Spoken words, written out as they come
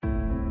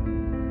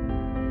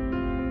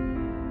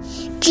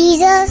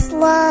Jesus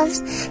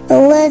loves the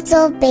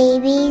little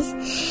babies.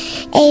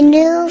 A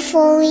new,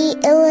 fully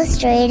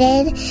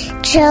illustrated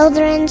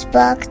children's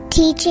book,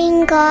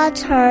 Teaching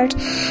God's Heart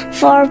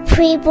for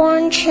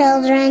Preborn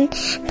Children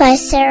by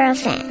Sarah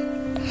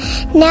Fan.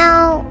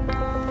 Now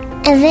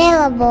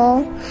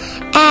available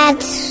at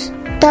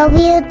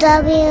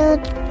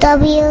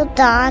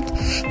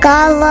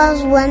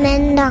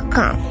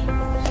www.godloveswomen.com.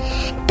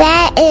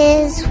 That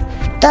is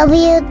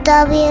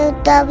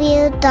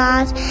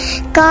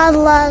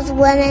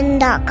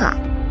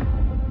www.godloveswomen.com.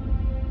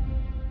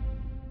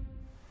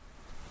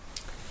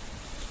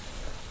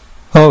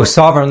 O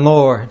Sovereign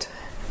Lord,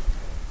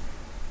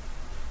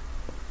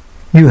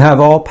 you have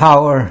all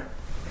power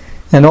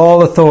and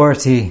all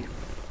authority.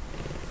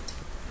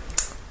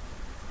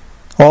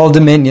 All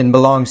dominion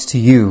belongs to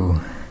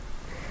you,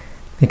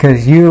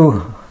 because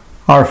you,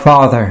 our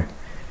Father,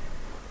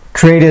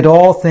 created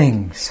all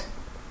things,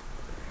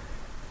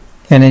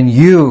 and in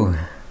you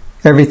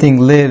everything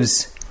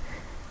lives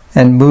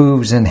and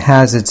moves and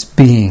has its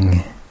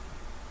being.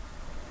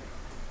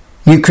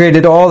 You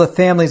created all the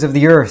families of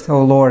the earth,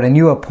 O Lord, and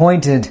you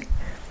appointed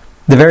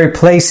the very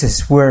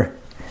places where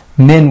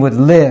men would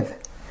live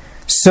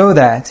so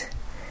that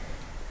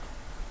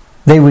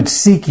they would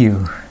seek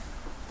you,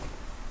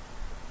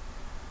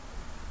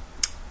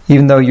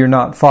 even though you're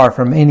not far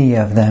from any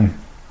of them.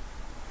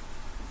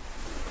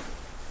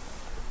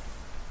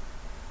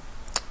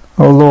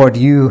 O Lord,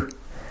 you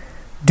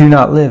do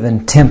not live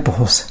in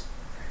temples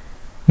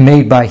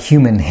made by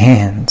human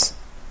hands.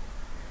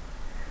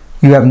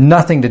 You have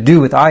nothing to do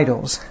with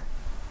idols,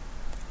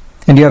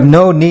 and you have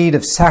no need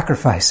of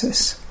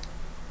sacrifices.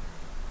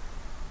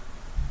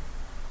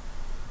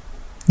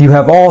 You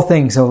have all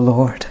things, O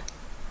Lord.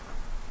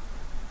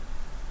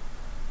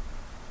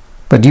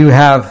 But you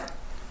have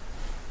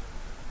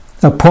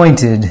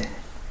appointed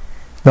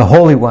the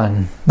Holy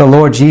One, the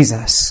Lord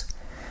Jesus,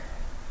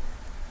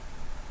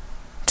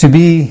 to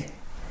be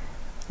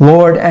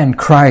Lord and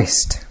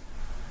Christ.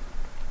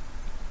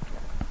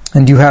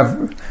 And you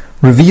have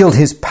revealed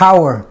His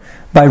power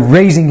by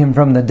raising Him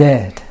from the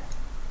dead.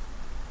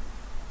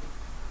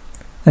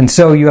 And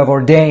so you have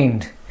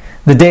ordained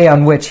the day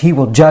on which He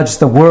will judge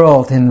the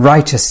world in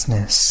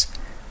righteousness.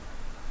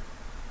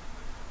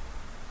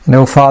 And,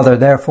 O Father,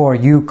 therefore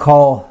you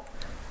call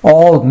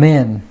all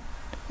men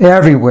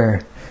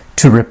everywhere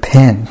to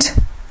repent.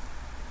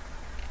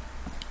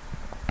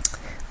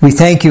 We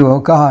thank you, O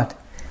God,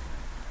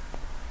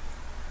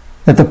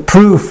 that the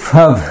proof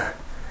of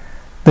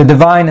the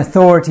divine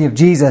authority of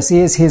Jesus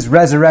is His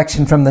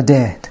resurrection from the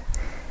dead.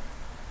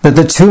 That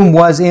the tomb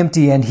was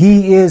empty and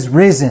He is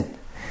risen.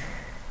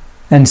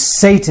 And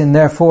Satan,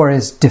 therefore,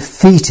 is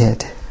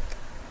defeated.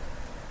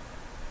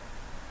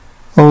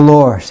 O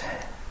Lord,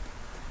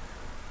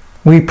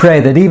 we pray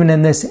that even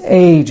in this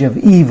age of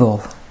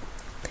evil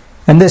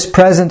and this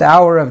present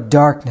hour of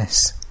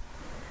darkness,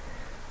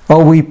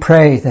 we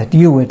pray that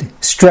you would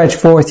stretch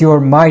forth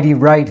your mighty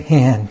right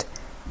hand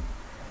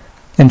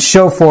and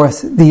show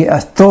forth the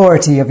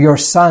authority of your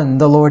Son,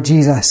 the Lord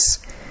Jesus,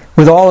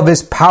 with all of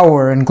His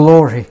power and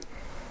glory.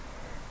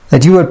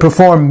 That you would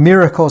perform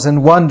miracles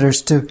and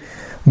wonders to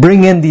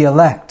bring in the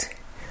elect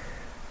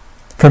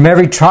from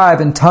every tribe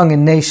and tongue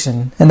and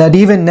nation. And that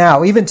even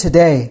now, even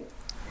today,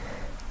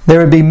 there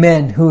would be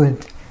men who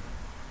would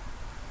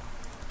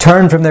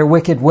turn from their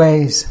wicked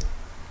ways,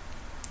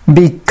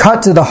 be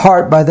cut to the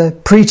heart by the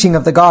preaching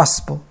of the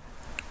gospel.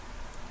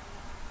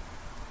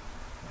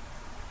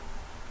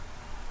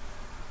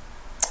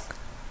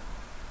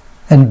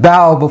 And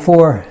bow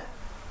before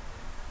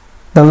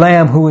the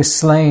Lamb who was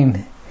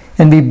slain,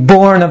 and be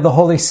born of the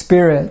Holy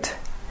Spirit,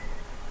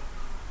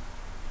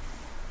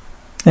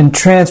 and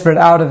transferred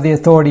out of the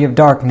authority of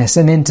darkness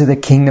and into the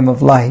kingdom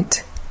of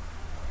light.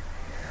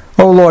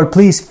 O Lord,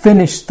 please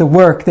finish the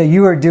work that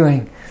you are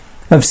doing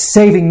of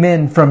saving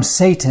men from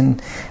Satan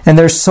and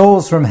their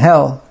souls from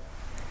hell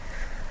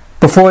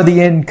before the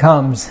end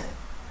comes.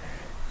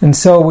 And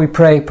so we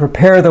pray,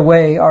 prepare the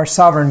way, our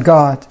sovereign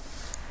God,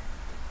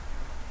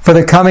 for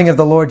the coming of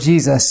the Lord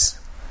Jesus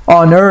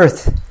on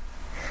earth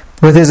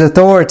with His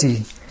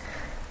authority,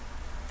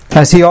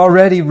 as He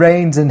already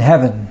reigns in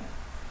heaven.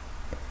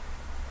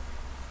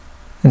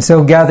 And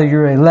so gather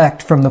your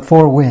elect from the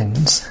four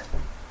winds.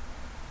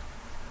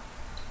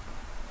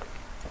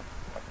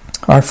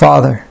 Our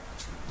Father,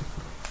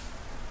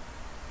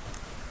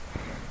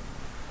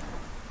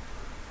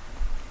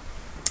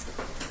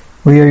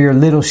 we are your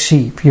little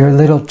sheep, your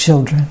little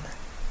children.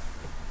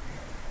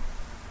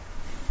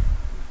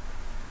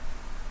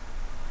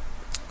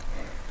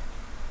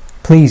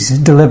 Please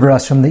deliver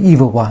us from the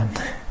evil one.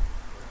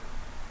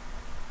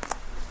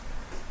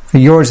 For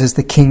yours is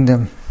the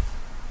kingdom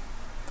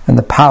and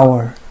the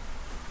power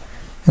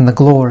and the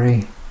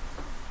glory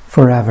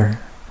forever.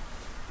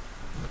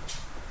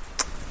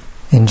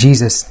 In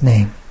Jesus'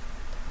 name,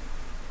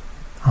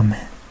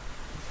 amen.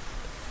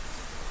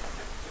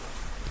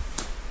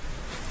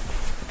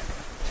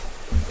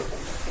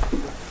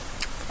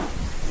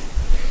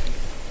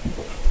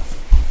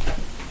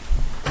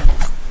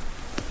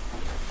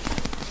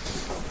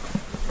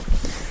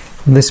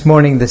 This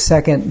morning, the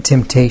second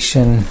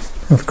temptation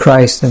of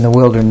Christ in the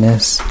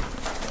wilderness.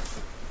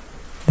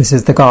 This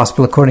is the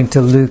Gospel according to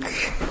Luke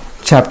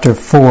chapter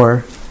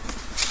 4,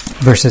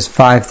 verses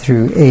 5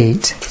 through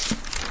 8.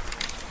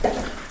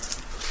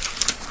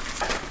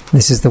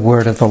 This is the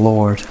word of the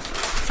Lord.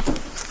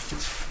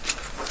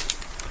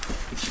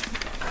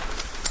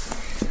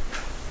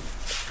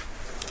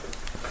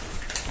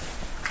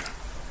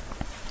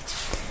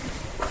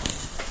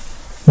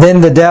 Then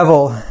the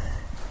devil,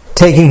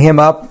 taking him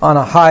up on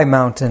a high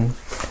mountain,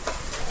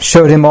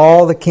 showed him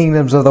all the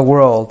kingdoms of the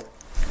world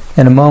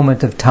in a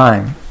moment of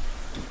time.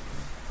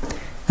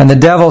 And the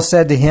devil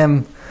said to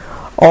him,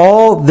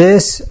 "All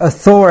this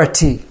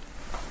authority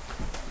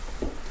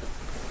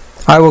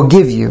I will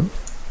give you,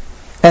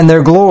 and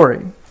their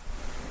glory,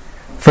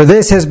 for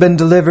this has been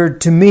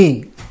delivered to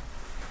me,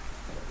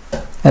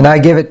 and I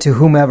give it to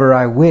whomever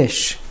I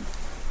wish.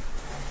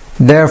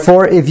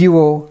 Therefore, if you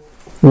will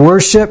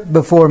worship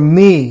before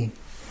me,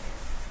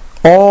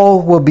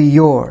 all will be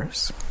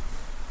yours."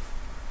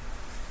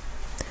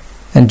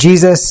 And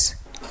Jesus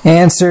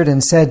answered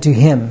and said to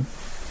him,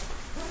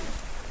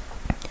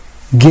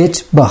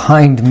 "Get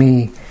behind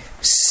me,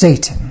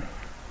 Satan,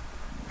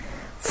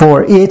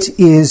 for it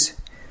is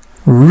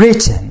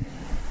written,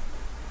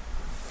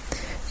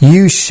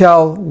 you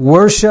shall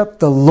worship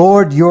the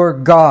Lord your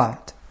God,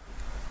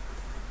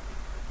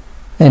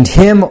 and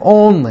him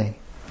only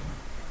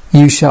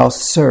you shall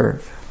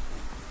serve."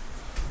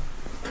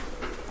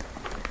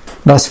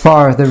 Thus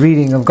far, the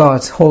reading of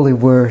God's holy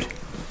word,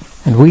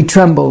 and we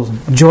tremble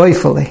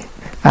joyfully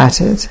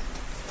at it.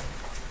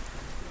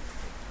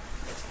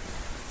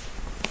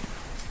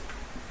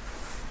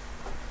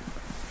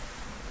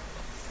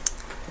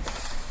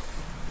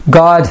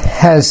 God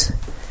has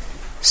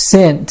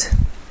sent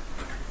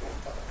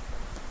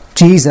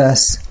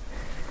Jesus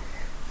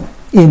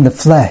in the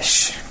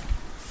flesh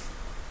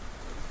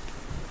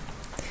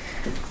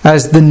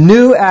as the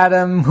new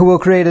Adam who will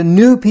create a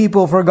new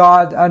people for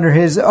God under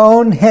his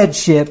own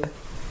headship.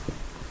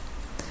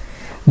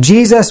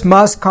 Jesus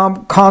must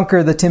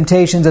conquer the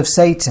temptations of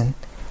Satan,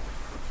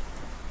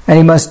 and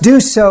he must do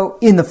so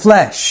in the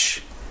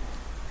flesh.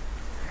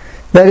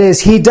 That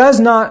is, he does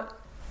not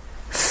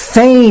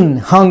feign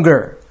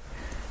hunger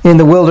in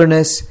the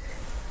wilderness,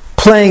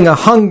 playing a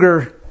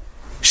hunger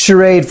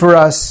charade for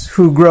us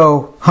who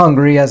grow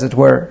hungry, as it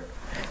were.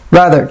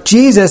 Rather,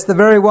 Jesus, the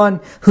very one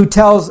who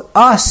tells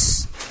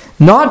us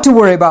not to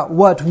worry about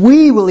what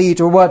we will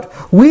eat or what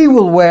we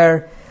will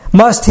wear,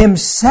 must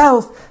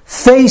himself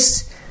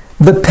face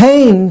the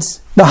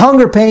pains, the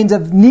hunger pains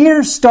of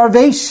near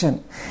starvation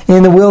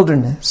in the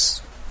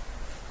wilderness.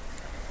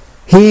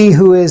 He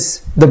who is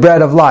the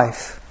bread of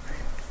life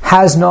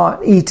has not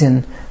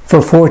eaten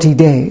for 40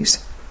 days.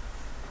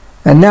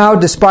 And now,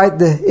 despite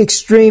the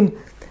extreme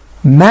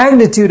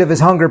magnitude of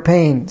his hunger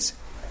pains,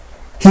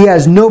 he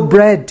has no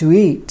bread to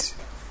eat.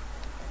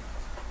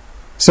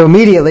 So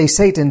immediately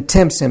Satan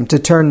tempts him to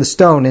turn the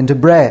stone into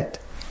bread.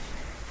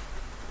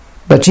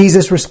 But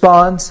Jesus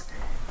responds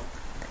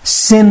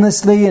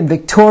sinlessly and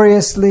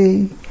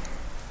victoriously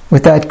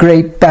with that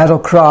great battle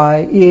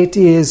cry, "It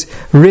is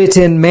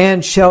written,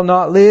 man shall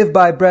not live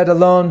by bread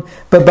alone,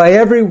 but by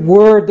every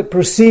word that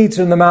proceeds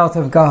from the mouth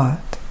of God."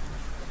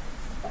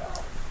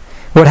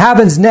 What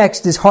happens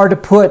next is hard to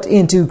put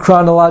into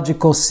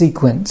chronological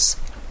sequence.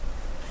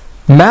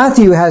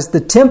 Matthew has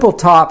the temple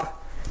top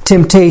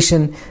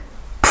temptation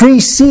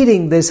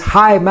preceding this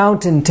high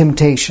mountain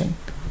temptation,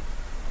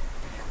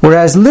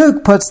 whereas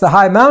Luke puts the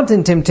high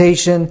mountain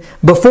temptation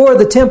before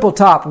the temple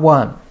top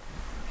one.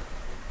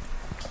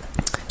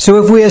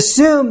 So if we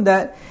assume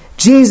that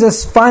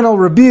Jesus' final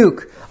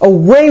rebuke,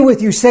 "Away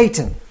with you,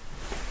 Satan,"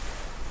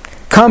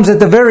 comes at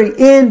the very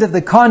end of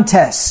the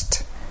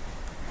contest,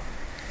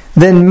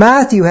 then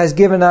Matthew has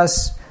given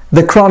us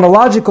the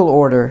chronological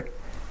order,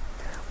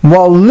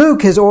 while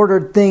Luke has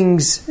ordered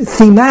things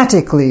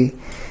thematically,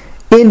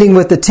 ending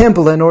with the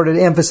temple in order to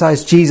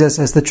emphasize Jesus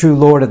as the true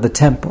Lord of the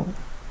temple.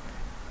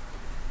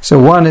 So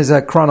one is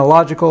a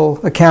chronological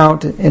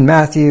account in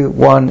Matthew,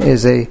 one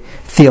is a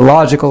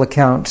theological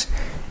account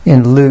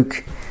in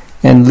Luke,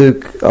 and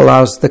Luke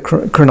allows the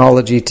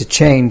chronology to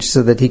change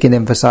so that he can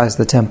emphasize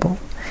the temple.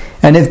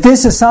 And if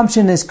this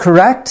assumption is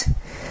correct,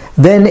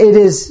 then it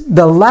is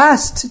the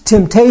last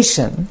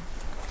temptation,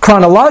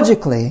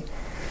 chronologically,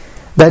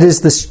 that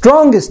is the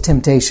strongest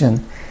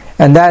temptation,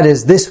 and that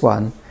is this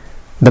one,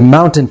 the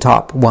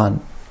mountaintop one.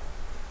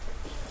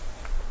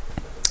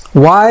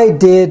 Why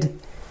did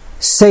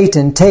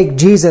Satan take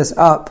Jesus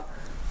up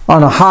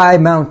on a high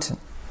mountain?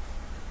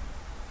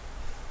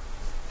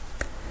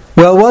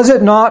 Well, was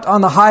it not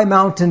on the high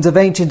mountains of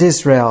ancient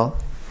Israel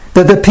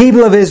that the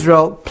people of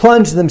Israel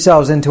plunged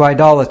themselves into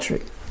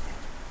idolatry?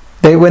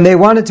 When they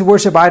wanted to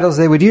worship idols,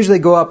 they would usually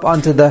go up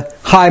onto the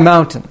high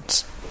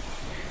mountains.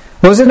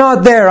 Was it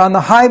not there on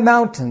the high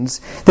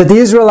mountains that the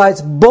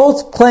Israelites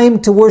both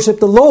claimed to worship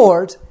the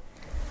Lord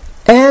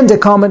and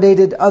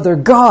accommodated other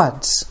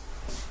gods?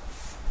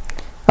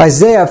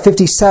 Isaiah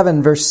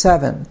 57 verse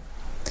 7.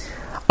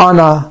 On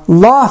a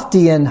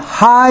lofty and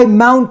high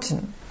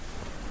mountain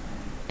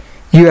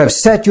You have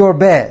set your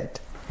bed.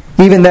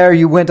 Even there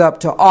you went up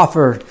to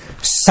offer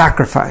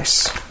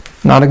sacrifice.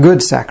 Not a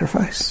good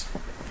sacrifice.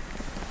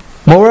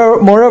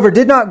 Moreover,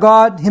 did not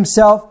God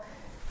himself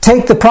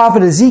take the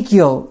prophet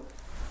Ezekiel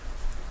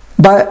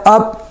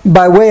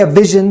by way of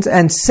visions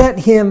and set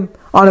him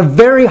on a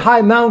very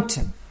high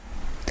mountain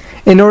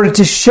in order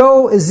to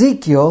show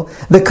Ezekiel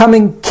the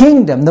coming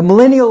kingdom, the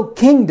millennial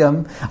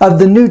kingdom of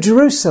the New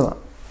Jerusalem?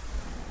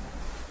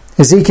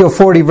 Ezekiel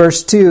 40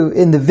 verse 2,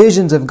 in the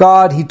visions of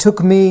God, he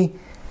took me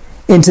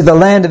into the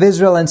land of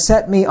Israel and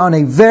set me on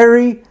a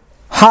very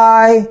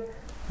high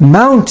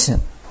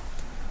mountain.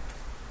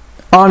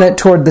 On it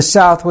toward the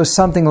south was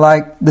something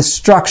like the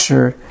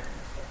structure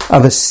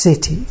of a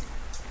city.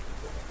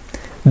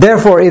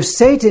 Therefore, if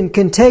Satan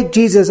can take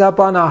Jesus up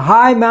on a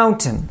high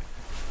mountain,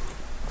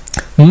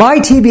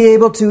 might he be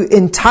able to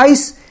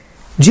entice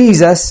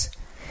Jesus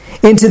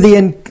into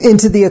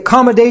the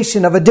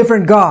accommodation of a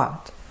different God?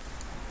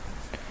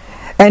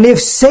 And if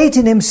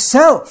Satan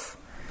himself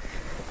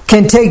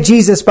can take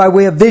Jesus by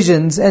way of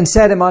visions and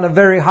set him on a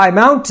very high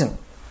mountain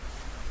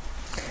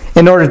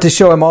in order to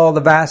show him all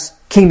the vast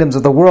kingdoms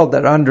of the world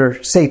that are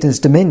under Satan's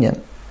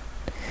dominion,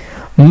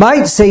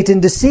 might Satan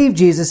deceive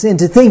Jesus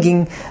into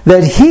thinking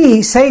that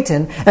he,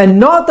 Satan, and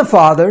not the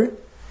Father,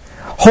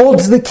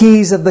 holds the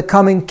keys of the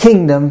coming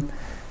kingdom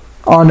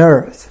on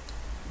earth?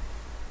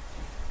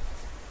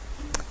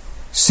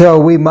 So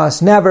we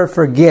must never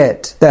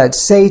forget that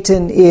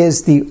Satan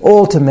is the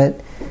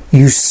ultimate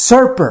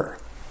usurper,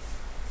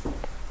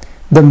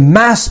 the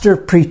master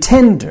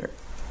pretender.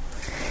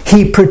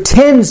 He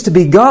pretends to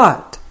be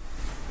God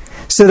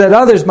so that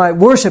others might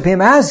worship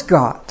him as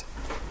God.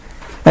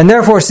 And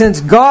therefore,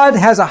 since God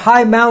has a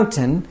high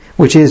mountain,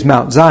 which is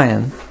Mount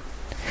Zion,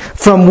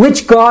 from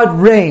which God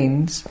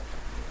reigns,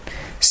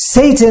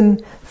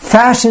 Satan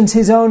fashions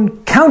his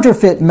own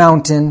counterfeit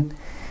mountain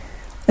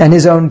and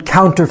his own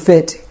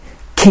counterfeit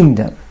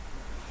kingdom.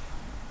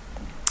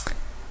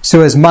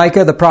 So as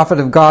Micah, the prophet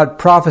of God,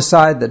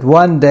 prophesied that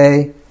one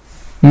day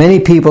many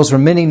peoples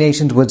from many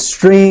nations would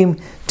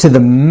stream to the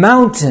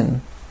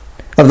mountain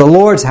of the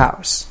Lord's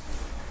house,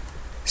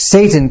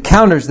 Satan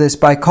counters this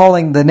by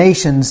calling the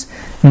nations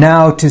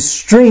now to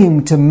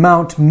stream to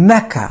Mount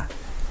Mecca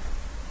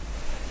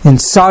in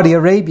Saudi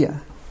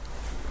Arabia,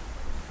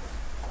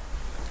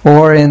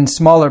 or in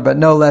smaller but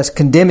no less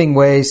condemning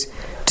ways,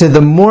 to the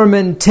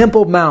Mormon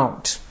Temple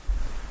Mount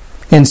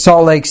in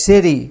Salt Lake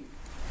City,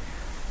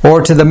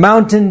 or to the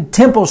mountain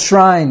temple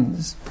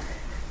shrines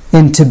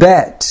in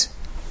Tibet.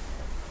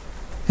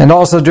 And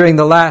also during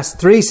the last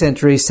 3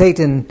 centuries,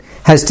 Satan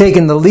has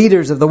taken the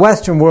leaders of the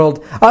Western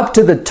world up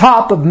to the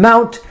top of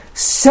Mount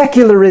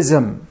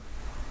Secularism,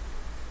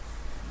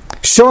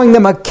 showing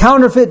them a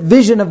counterfeit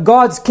vision of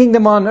God's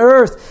kingdom on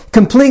earth,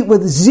 complete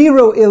with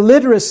zero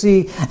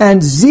illiteracy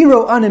and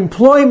zero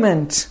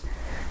unemployment.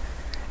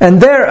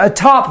 And there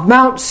atop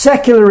Mount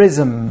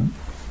Secularism,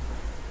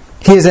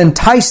 he has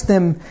enticed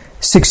them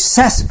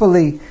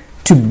successfully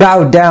to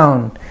bow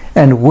down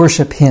and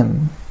worship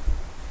him.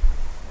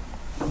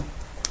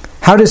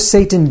 How does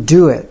Satan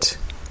do it?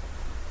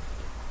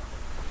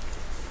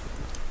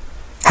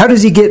 How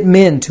does he get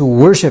men to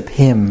worship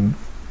him?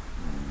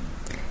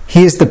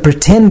 He is the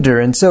pretender,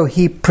 and so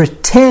he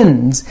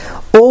pretends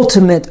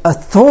ultimate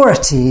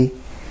authority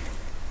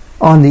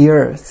on the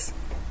earth.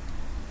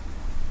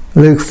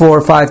 Luke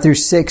 4, 5 through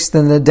 6,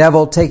 then the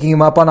devil, taking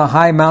him up on a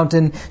high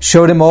mountain,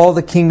 showed him all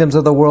the kingdoms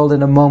of the world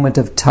in a moment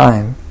of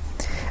time.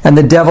 And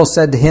the devil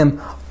said to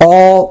him,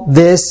 all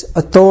this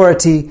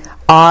authority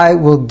I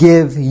will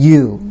give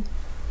you.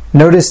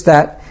 Notice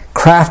that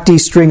crafty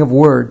string of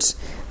words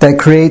that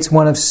creates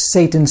one of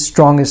Satan's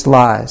strongest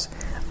lies.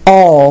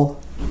 All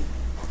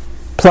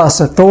plus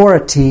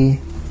authority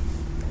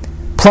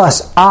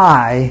plus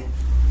I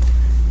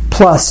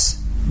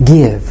plus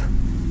give.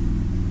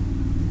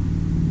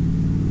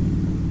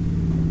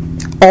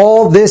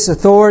 All this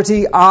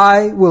authority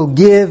I will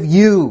give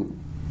you,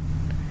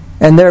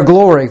 and their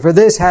glory, for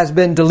this has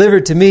been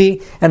delivered to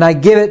me, and I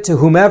give it to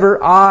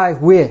whomever I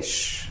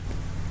wish.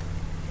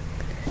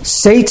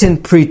 Satan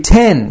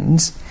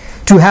pretends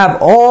to have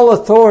all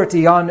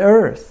authority on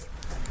earth,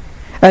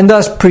 and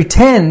thus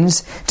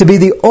pretends to be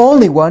the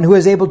only one who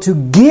is able to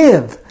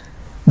give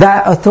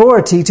that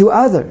authority to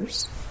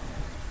others.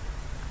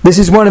 This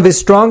is one of his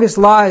strongest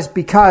lies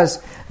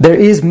because there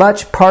is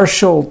much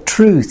partial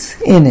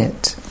truth in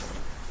it.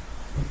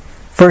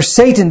 For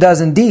Satan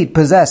does indeed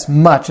possess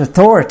much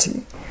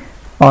authority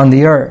on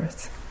the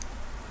earth.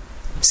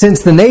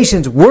 Since the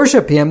nations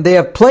worship him, they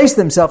have placed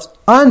themselves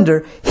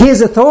under his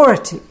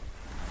authority.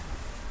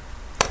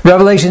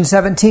 Revelation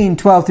 17,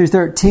 12 through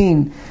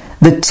 13.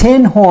 The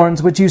 10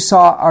 horns which you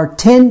saw are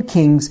 10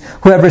 kings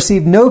who have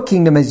received no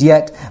kingdom as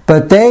yet,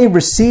 but they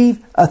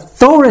receive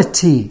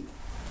authority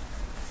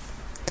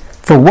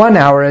for 1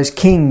 hour as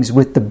kings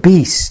with the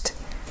beast.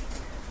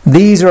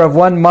 These are of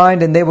one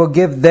mind, and they will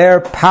give their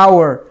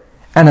power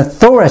and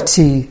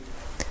authority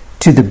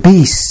to the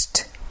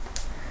beast.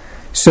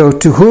 So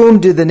to whom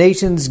do the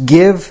nations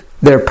give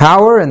their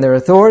power and their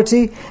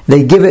authority?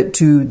 They give it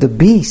to the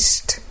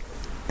beast.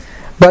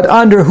 But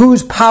under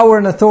whose power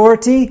and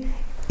authority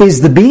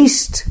is the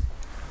beast?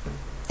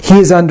 He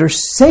is under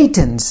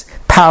Satan's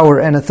power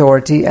and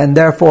authority, and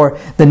therefore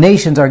the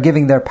nations are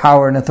giving their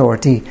power and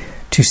authority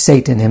to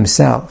Satan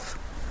himself.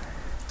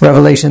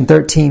 Revelation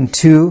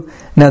 13:2.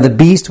 Now the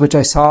beast which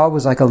I saw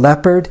was like a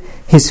leopard,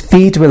 his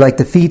feet were like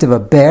the feet of a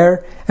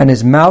bear, and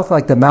his mouth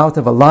like the mouth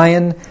of a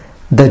lion.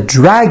 The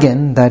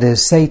dragon, that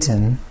is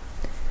Satan,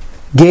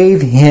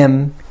 gave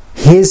him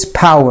his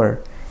power,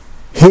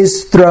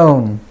 his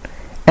throne,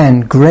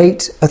 and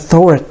great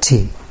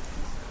authority.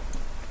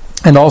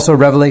 And also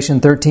Revelation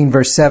 13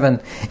 verse 7,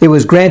 it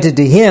was granted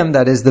to him,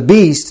 that is the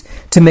beast,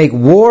 to make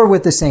war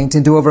with the saints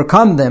and to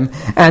overcome them,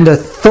 and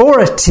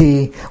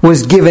authority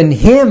was given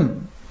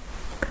him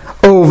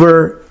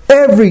over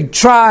every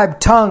tribe,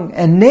 tongue,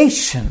 and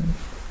nation.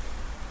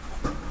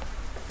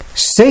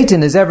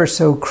 Satan is ever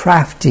so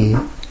crafty.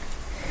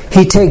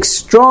 He takes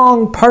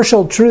strong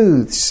partial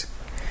truths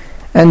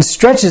and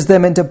stretches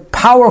them into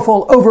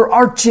powerful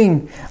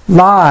overarching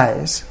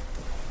lies.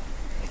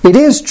 It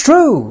is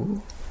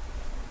true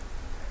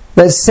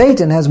that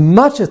Satan has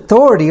much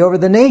authority over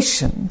the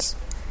nations.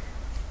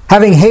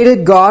 Having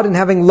hated God and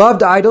having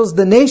loved idols,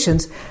 the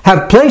nations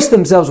have placed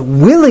themselves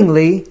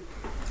willingly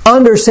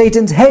under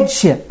Satan's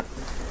headship.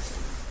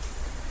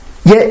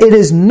 Yet it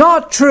is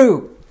not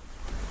true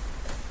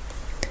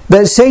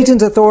that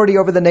Satan's authority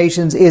over the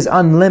nations is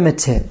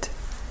unlimited.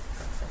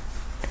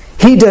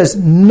 He does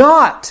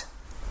not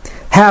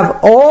have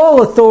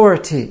all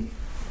authority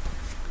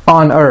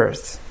on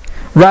earth.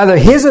 Rather,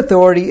 his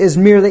authority is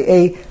merely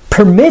a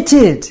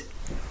permitted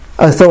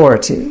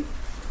authority.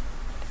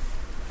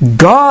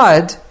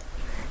 God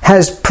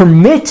has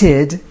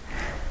permitted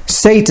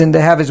Satan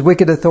to have his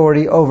wicked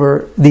authority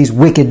over these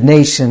wicked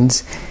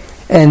nations,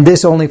 and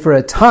this only for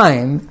a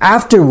time,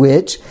 after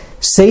which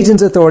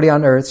Satan's authority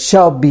on earth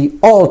shall be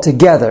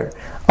altogether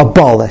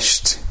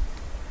abolished.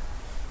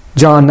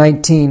 John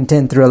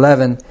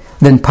 19:10-11.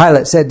 Then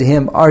Pilate said to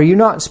him, "Are you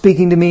not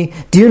speaking to me?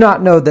 Do you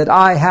not know that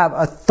I have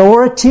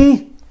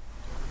authority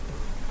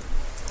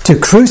to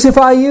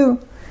crucify you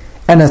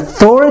and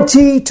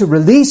authority to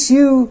release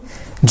you?"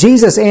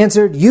 Jesus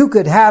answered, "You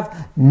could have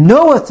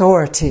no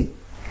authority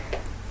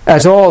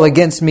at all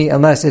against me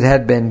unless it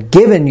had been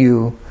given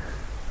you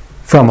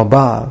from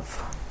above."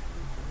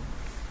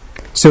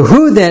 So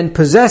who then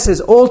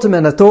possesses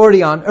ultimate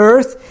authority on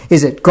earth?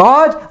 Is it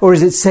God or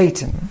is it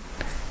Satan?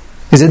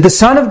 Is it the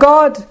Son of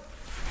God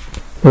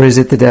or is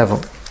it the devil?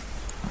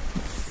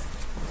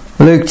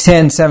 Luke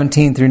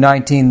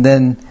 10:17-19.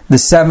 Then the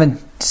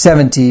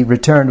 70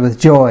 returned with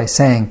joy,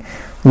 saying,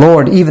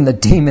 "Lord, even the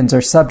demons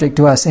are subject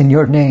to us in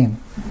your name."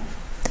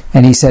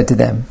 And he said to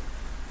them,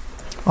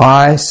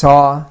 "I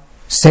saw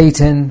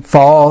Satan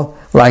fall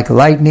like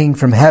lightning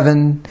from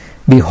heaven.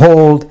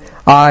 Behold,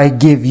 I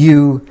give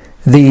you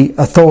the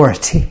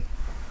authority."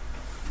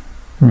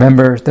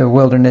 Remember the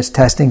wilderness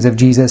testings of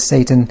Jesus.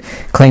 Satan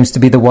claims to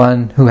be the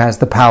one who has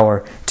the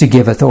power to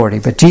give authority.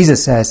 But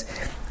Jesus says,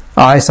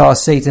 "I saw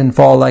Satan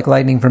fall like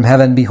lightning from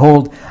heaven.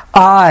 Behold,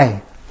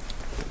 I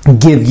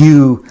give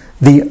you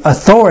the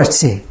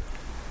authority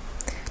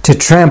to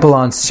trample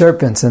on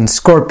serpents and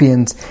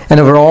scorpions and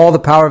over all the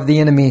power of the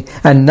enemy,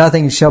 and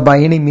nothing shall by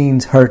any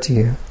means hurt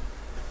you."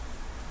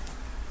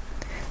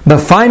 The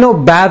final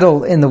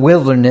battle in the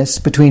wilderness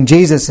between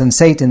Jesus and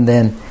Satan,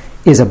 then,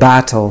 is a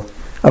battle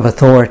of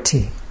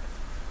authority.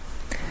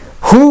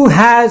 Who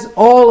has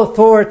all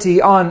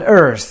authority on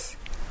earth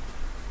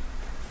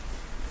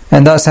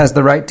and thus has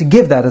the right to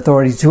give that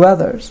authority to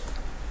others?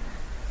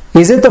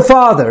 Is it the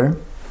Father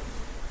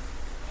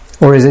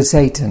or is it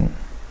Satan?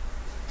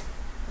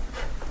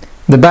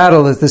 The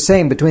battle is the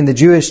same between the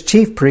Jewish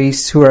chief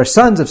priests, who are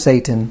sons of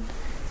Satan,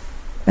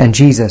 and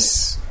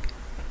Jesus.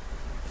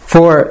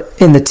 For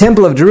in the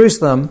temple of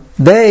Jerusalem,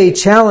 they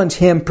challenge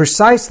him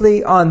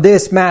precisely on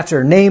this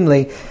matter,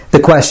 namely the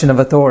question of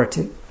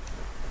authority.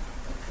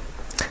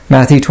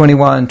 Matthew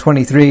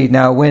 21:23.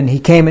 Now when he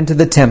came into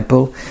the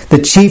temple, the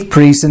chief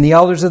priests and the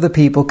elders of the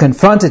people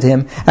confronted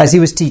him as he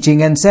was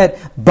teaching and said,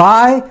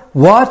 "By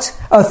what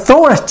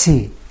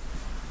authority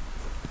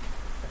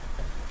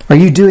are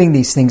you doing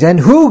these things?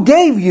 And who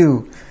gave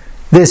you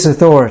this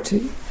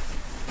authority?"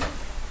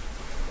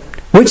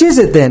 Which is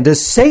it then?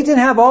 Does Satan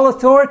have all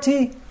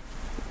authority?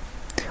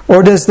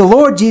 Or does the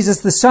Lord Jesus,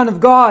 the Son of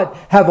God,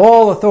 have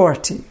all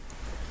authority?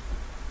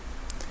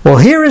 Well,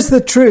 here is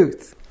the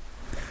truth.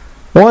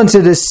 Once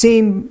it is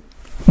seen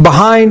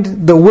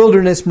behind the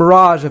wilderness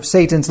mirage of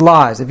Satan's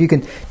lies. If you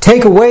can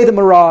take away the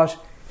mirage,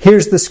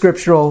 here's the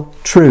scriptural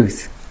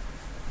truth.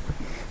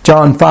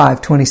 John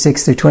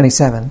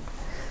 5:26-27.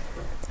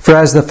 For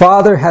as the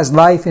Father has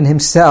life in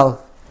himself,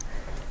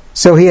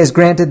 so he has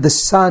granted the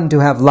Son to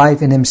have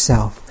life in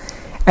himself,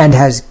 and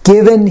has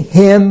given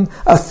him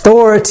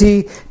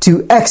authority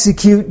to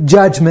execute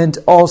judgment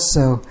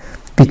also,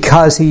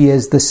 because he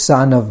is the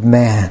Son of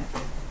Man.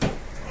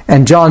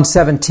 And John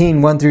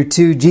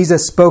 17:1-2,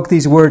 Jesus spoke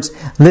these words,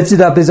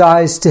 lifted up his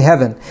eyes to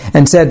heaven,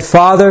 and said,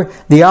 "Father,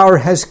 the hour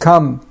has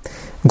come.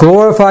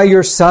 Glorify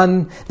your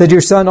Son, that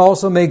your Son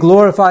also may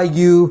glorify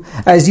you,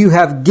 as you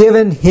have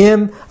given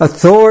him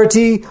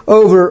authority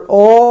over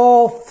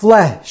all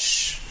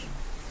flesh,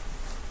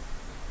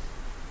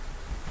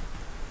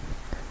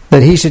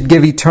 that he should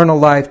give eternal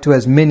life to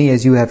as many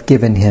as you have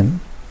given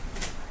him.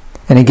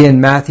 And again,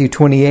 Matthew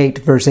 28,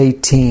 verse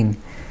 18.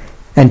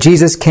 And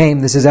Jesus came,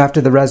 this is after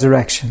the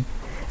resurrection,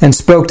 and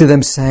spoke to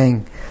them,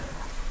 saying,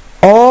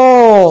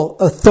 all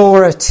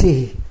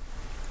authority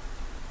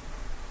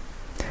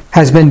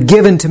has been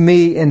given to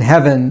me in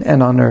heaven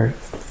and on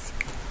earth.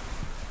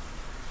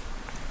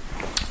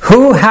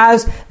 Who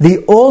has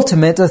the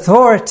ultimate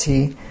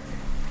authority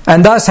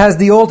and thus has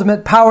the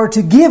ultimate power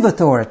to give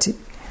authority?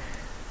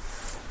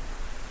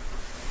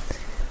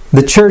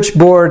 The church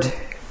board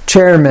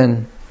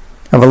chairman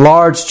of a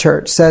large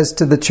church says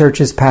to the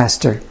church's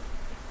pastor,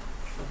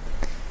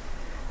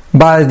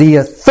 by the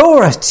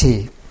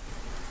authority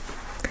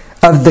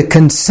of the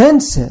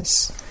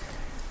consensus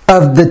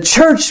of the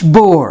church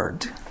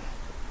board,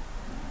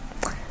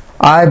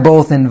 I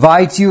both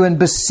invite you and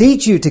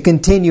beseech you to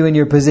continue in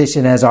your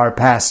position as our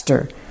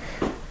pastor.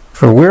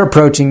 For we're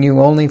approaching you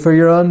only for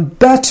your own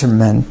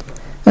betterment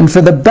and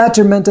for the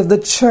betterment of the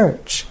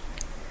church.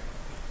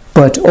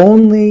 But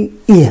only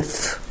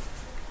if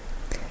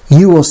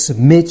you will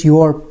submit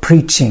your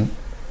preaching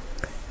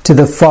to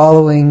the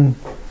following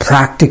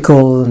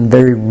practical and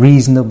very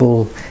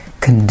reasonable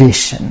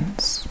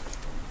conditions.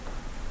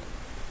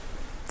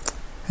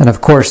 And of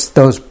course,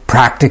 those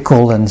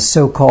practical and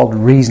so-called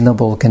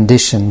reasonable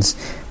conditions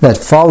that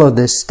follow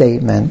this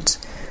statement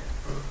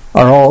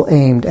are all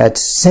aimed at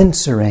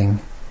censoring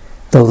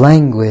the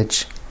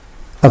language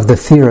of the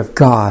fear of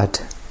God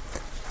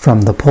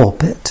from the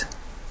pulpit.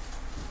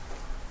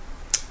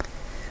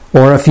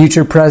 Or a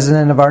future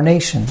president of our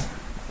nation,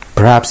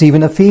 perhaps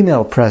even a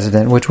female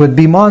president, which would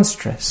be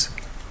monstrous,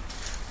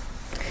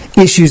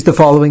 issues the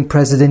following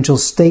presidential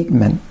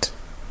statement.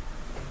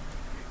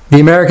 The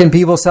American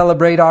people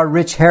celebrate our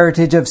rich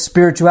heritage of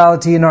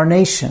spirituality in our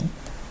nation.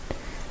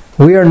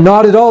 We are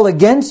not at all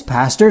against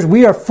pastors.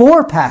 We are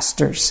for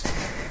pastors.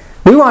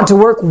 We want to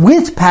work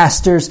with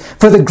pastors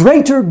for the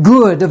greater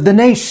good of the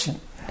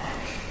nation.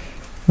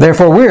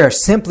 Therefore, we are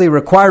simply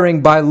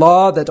requiring by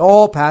law that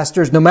all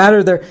pastors, no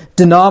matter their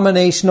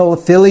denominational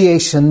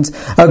affiliations,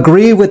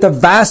 agree with the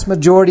vast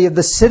majority of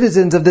the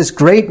citizens of this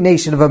great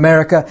nation of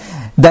America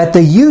that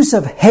the use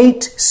of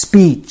hate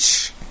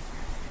speech,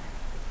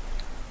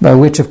 by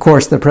which, of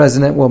course, the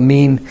president will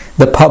mean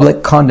the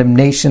public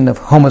condemnation of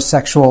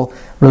homosexual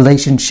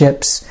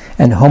relationships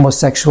and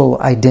homosexual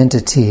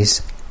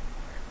identities,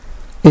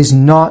 is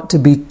not to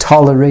be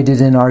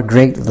tolerated in our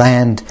great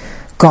land.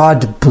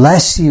 God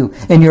bless you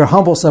in your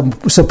humble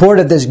support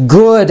of this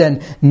good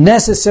and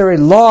necessary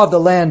law of the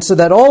land, so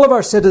that all of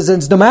our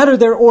citizens, no matter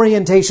their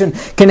orientation,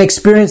 can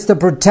experience the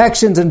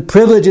protections and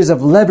privileges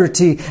of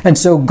liberty. And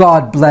so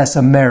God bless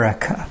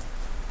America.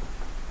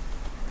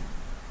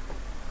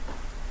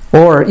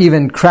 Or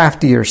even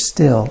craftier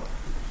still,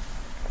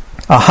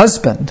 a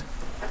husband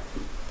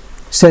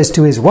says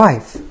to his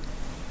wife,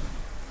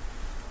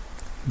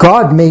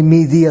 God made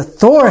me the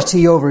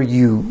authority over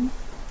you.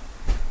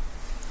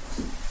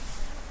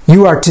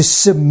 You are to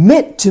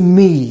submit to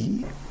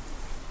me.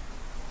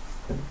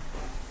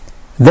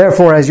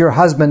 Therefore, as your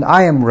husband,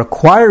 I am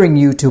requiring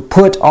you to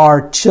put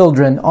our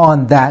children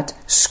on that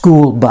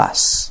school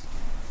bus,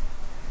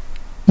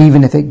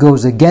 even if it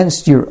goes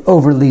against your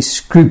overly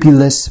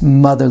scrupulous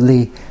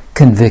motherly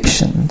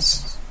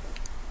convictions.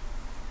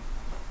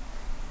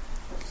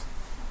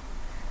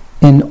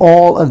 In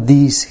all of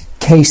these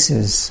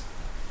cases,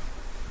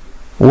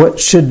 what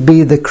should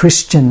be the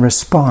Christian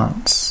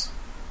response?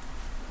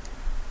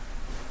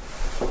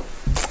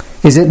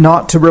 Is it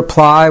not to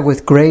reply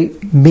with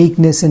great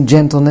meekness and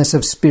gentleness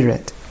of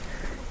spirit,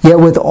 yet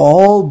with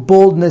all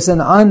boldness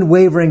and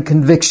unwavering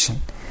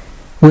conviction,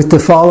 with the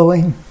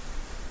following?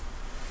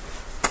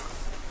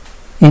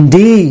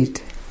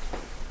 Indeed,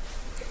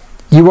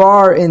 you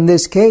are in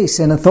this case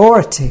in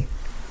authority.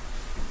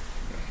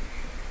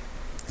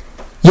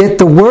 Yet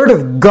the Word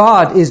of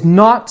God is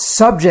not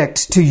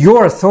subject to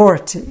your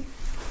authority.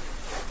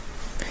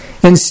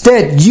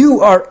 Instead, you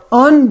are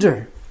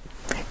under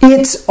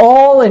its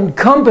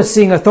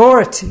all-encompassing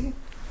authority.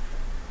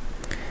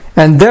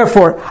 And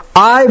therefore,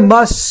 I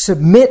must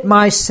submit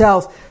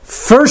myself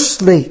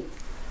firstly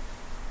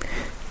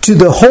to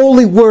the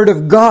holy Word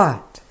of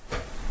God,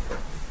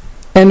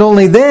 and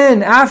only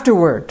then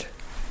afterward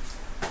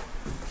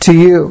to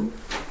you.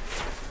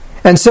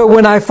 And so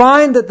when I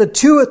find that the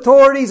two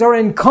authorities are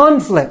in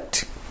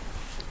conflict,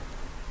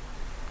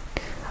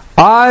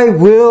 I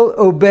will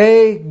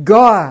obey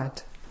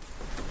God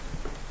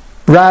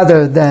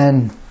rather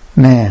than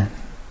man.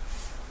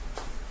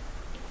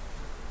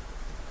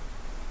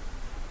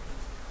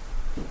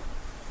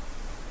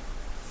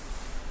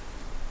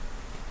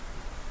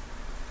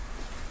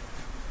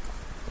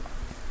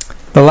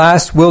 The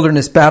last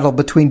wilderness battle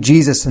between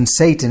Jesus and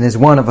Satan is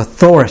one of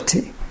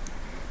authority.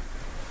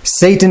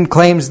 Satan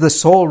claims the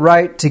sole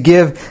right to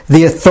give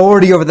the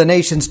authority over the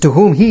nations to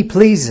whom he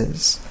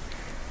pleases.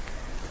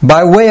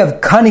 by way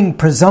of cunning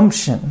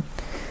presumption,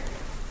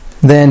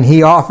 then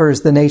he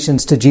offers the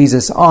nations to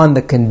Jesus on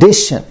the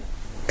condition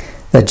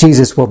that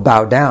Jesus will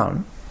bow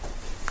down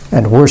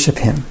and worship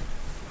him.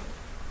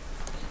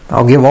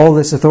 I'll give all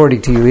this authority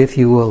to you if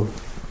you will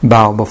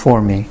bow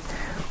before me.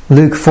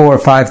 Luke 4,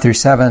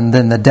 5-7,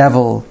 then the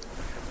devil,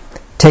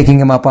 taking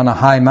him up on a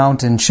high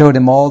mountain, showed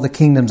him all the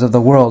kingdoms of the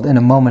world in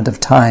a moment of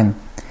time.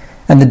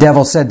 And the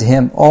devil said to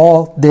him,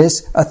 all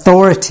this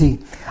authority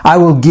I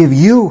will give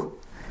you,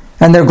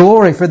 and their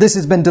glory, for this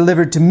has been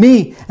delivered to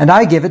me, and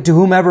I give it to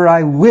whomever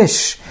I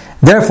wish.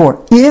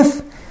 Therefore,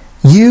 if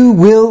you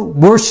will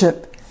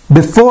worship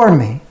before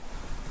me,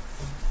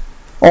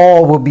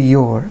 all will be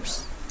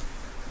yours.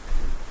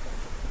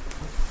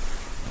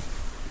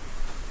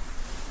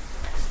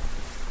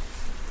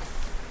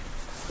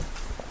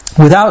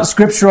 Without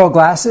scriptural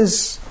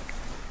glasses,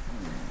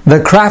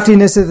 the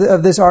craftiness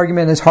of this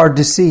argument is hard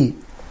to see.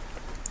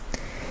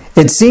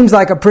 It seems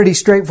like a pretty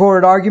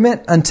straightforward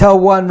argument until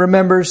one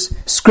remembers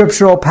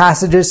scriptural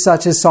passages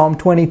such as Psalm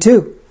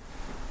 22,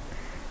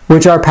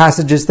 which are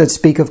passages that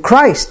speak of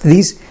Christ.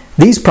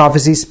 These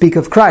prophecies speak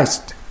of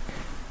Christ.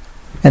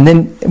 And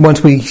then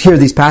once we hear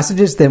these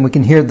passages, then we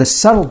can hear the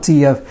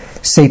subtlety of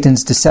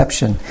Satan's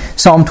deception.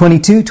 Psalm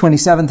 22,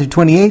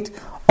 27-28,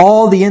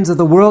 all the ends of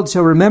the world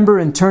shall remember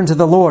and turn to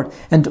the Lord,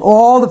 and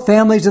all the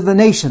families of the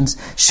nations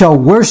shall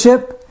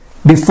worship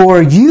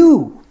before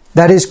you,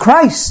 that is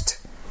Christ.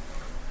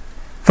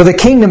 For the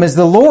kingdom is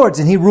the Lord's,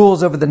 and he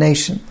rules over the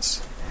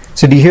nations.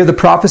 So do you hear the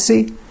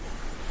prophecy?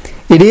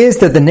 It is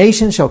that the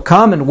nations shall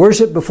come and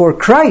worship before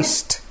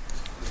Christ.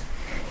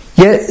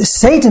 Yet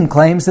Satan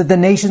claims that the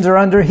nations are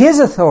under his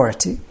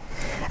authority.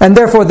 And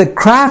therefore the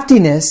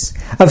craftiness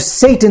of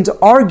Satan's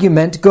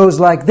argument goes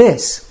like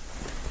this.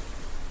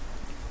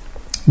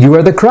 You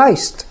are the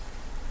Christ.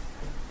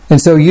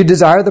 And so you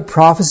desire the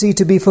prophecy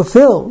to be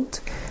fulfilled,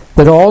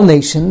 that all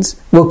nations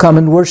will come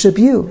and worship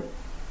you.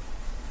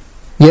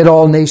 Yet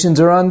all nations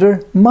are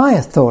under my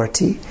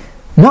authority,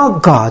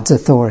 not God's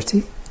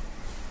authority.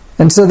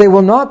 And so they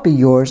will not be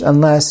yours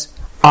unless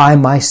I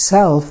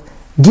myself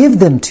give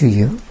them to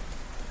you.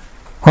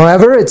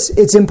 However,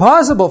 it's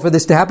impossible for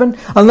this to happen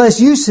unless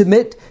you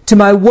submit to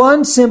my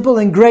one simple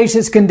and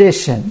gracious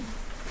condition.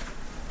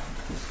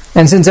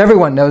 And since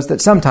everyone knows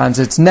that sometimes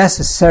it's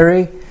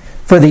necessary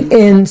for the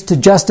ends to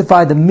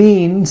justify the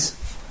means,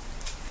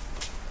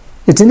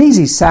 it's an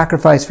easy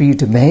sacrifice for you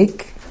to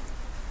make.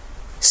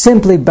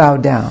 Simply bow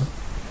down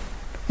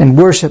and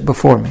worship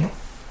before me,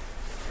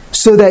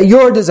 so that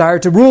your desire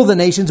to rule the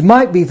nations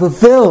might be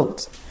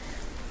fulfilled.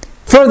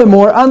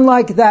 Furthermore,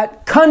 unlike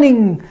that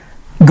cunning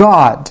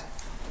God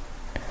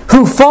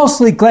who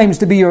falsely claims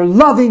to be your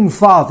loving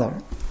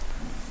Father,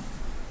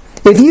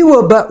 if you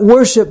will but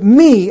worship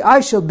me, I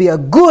shall be a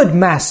good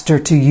master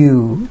to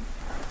you.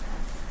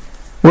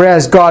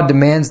 Whereas God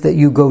demands that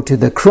you go to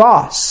the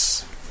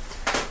cross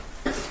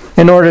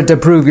in order to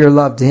prove your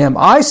love to him.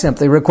 I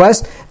simply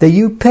request that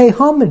you pay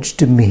homage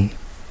to me.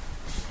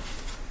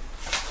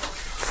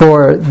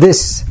 For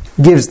this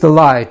gives the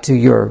lie to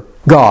your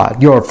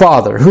God, your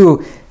Father,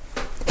 who,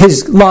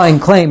 his lying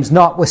claims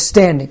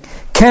notwithstanding,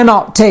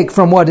 cannot take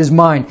from what is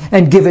mine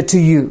and give it to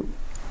you.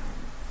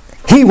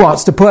 He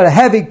wants to put a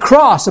heavy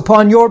cross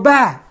upon your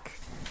back.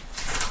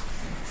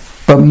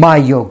 But my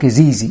yoke is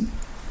easy,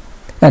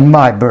 and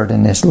my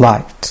burden is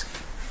light.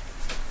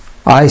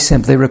 I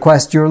simply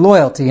request your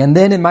loyalty, and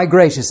then in my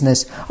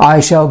graciousness I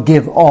shall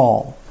give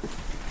all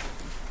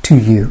to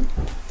you.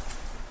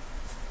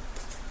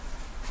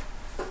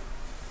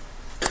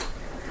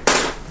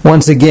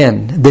 Once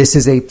again, this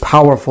is a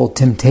powerful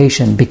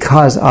temptation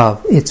because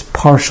of its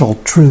partial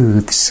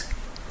truths.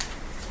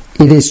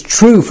 It is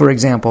true, for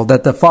example,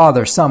 that the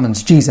Father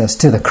summons Jesus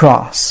to the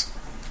cross,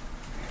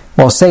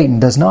 while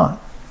Satan does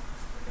not.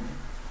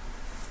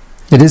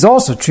 It is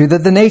also true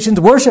that the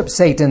nations worship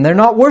Satan. They're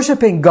not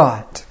worshiping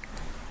God.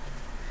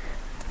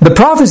 The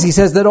prophecy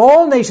says that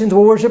all nations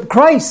will worship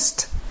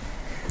Christ.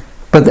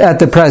 But at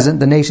the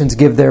present, the nations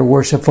give their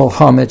worshipful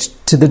homage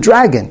to the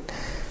dragon,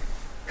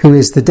 who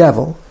is the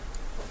devil.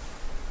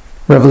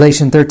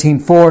 Revelation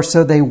 13:4,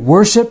 so they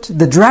worshipped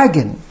the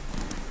dragon,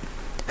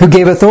 who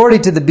gave authority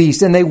to the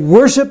beast, and they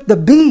worshipped the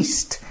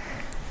beast,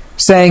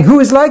 saying, who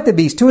is like the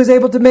beast? Who is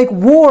able to make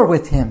war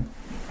with him?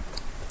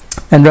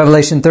 And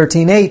Revelation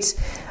 13:8,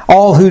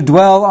 all who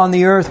dwell on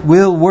the earth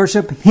will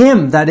worship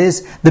him, that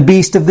is, the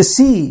beast of the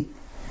sea,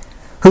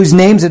 whose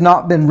names have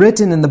not been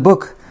written in the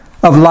book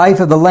of life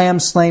of the Lamb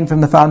slain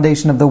from the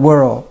foundation of the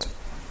world.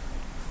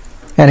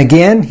 And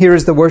again, here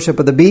is the worship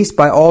of the beast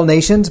by all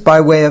nations by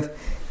way of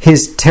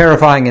his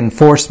terrifying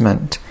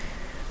enforcement.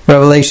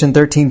 Revelation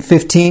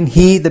 13:15,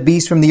 he, the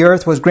beast from the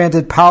earth, was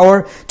granted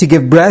power to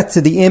give breath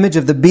to the image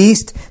of the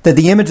beast, that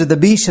the image of the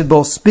beast should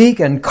both speak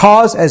and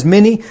cause as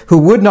many who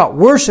would not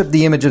worship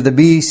the image of the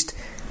beast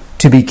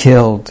to be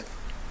killed.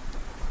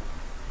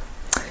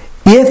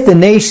 If the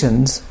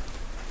nations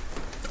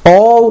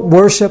all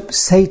worship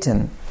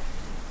Satan,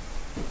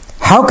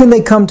 how can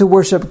they come to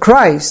worship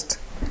Christ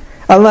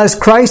unless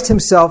Christ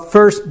himself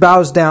first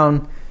bows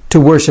down to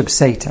worship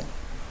Satan?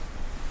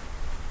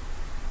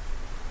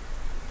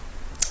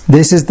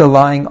 This is the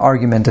lying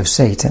argument of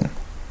Satan.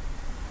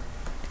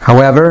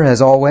 However,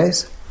 as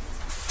always,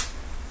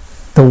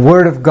 the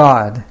Word of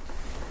God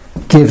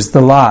gives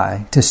the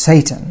lie to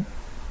Satan.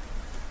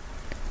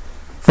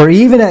 For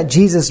even at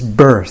Jesus'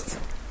 birth,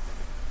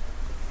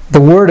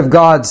 the Word of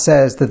God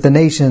says that the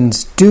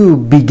nations do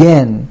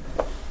begin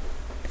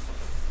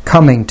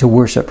coming to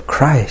worship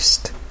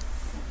Christ.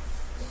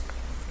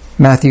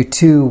 Matthew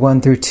 2,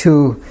 1 through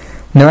 2.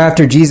 Now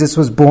after Jesus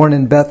was born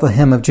in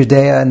Bethlehem of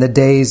Judea in the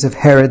days of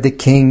Herod the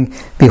king,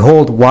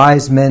 behold,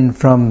 wise men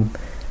from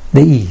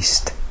the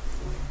east.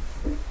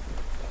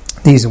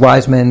 These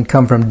wise men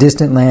come from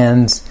distant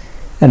lands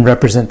and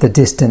represent the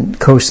distant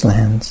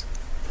coastlands.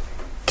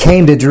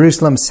 Came to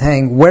Jerusalem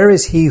saying, where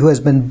is he who has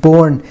been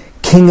born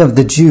King of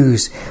the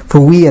Jews?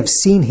 For we have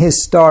seen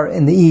his star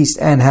in the east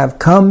and have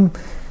come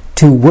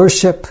to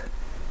worship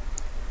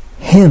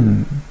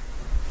him.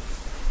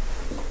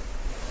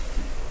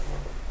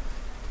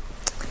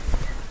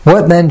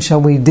 What then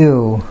shall we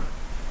do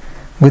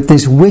with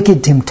this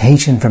wicked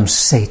temptation from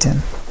Satan?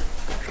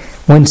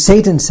 When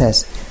Satan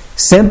says,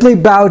 simply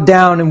bow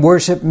down and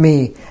worship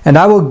me, and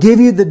I will give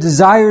you the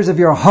desires of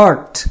your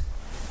heart.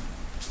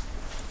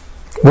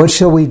 What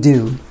shall we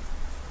do?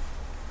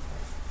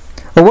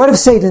 Or what if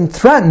Satan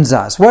threatens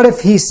us? What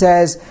if he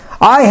says,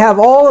 I have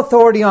all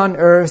authority on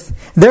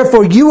earth,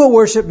 therefore you will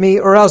worship me,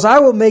 or else I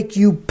will make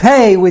you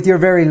pay with your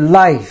very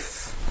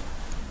life.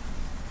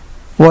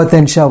 What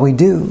then shall we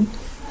do?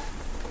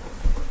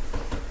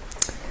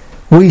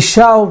 We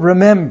shall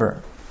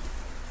remember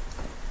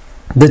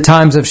the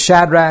times of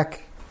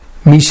Shadrach,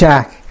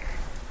 Meshach,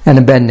 and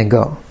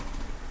Abednego.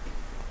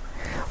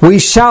 We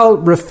shall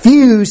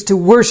refuse to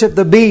worship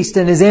the beast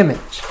and his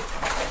image,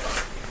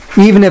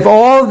 even if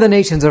all the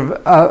nations of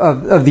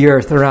the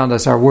earth around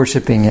us are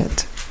worshiping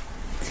it.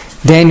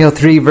 Daniel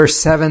 3 verse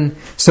 7,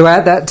 so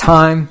at that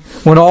time,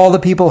 when all the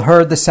people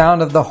heard the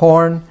sound of the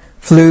horn,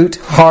 flute,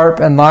 harp,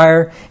 and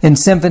lyre, in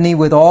symphony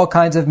with all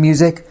kinds of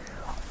music,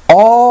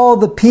 all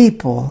the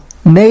people,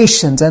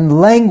 nations, and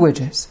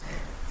languages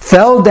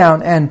fell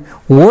down and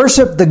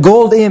worshipped the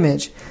gold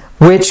image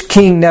which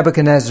King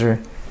Nebuchadnezzar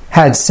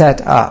had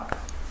set up.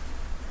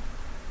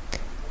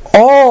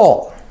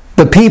 All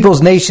the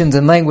peoples, nations,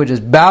 and languages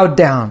bowed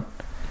down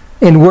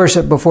in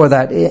worship before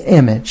that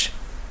image.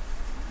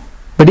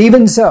 But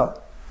even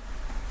so,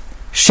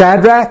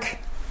 Shadrach,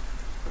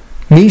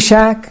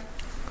 Meshach,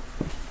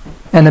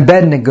 and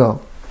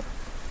Abednego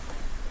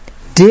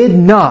did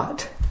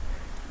not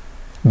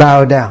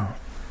bow down.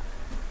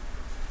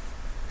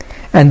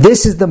 And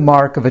this is the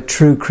mark of a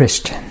true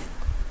Christian.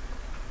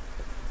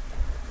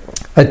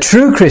 A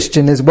true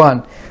Christian is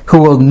one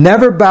who will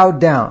never bow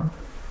down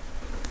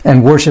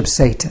and worship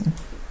Satan.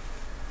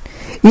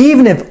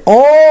 Even if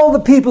all the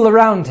people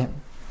around him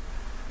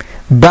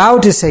bow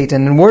to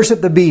Satan and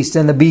worship the beast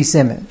and the beast's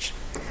image,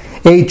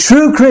 a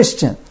true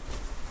Christian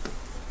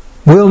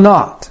will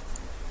not.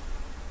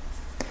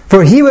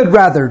 For he would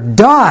rather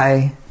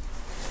die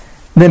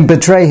than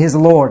betray his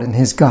Lord and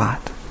his God.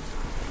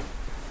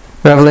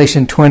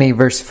 Revelation 20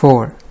 verse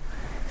 4.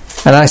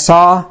 And I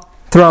saw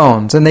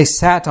thrones, and they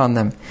sat on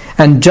them,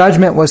 and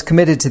judgment was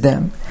committed to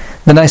them.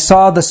 Then I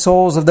saw the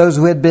souls of those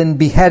who had been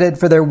beheaded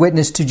for their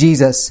witness to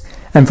Jesus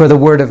and for the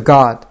word of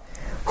God,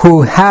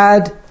 who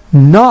had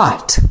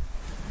not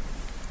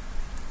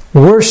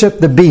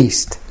worshipped the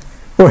beast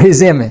or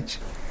his image,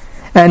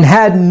 and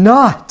had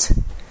not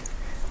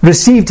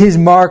received his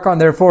mark on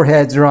their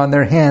foreheads or on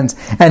their hands,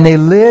 and they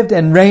lived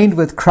and reigned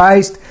with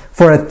Christ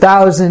for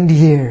 1,000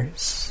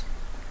 years.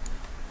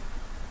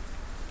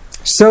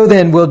 So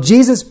then, will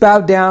Jesus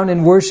bow down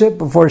and worship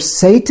before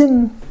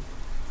Satan?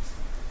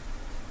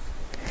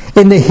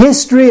 In the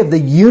history of the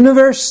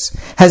universe,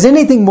 has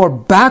anything more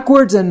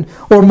backwards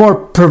or more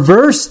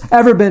perverse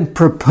ever been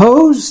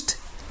proposed?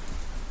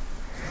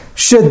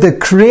 Should the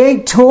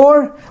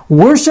Creator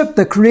worship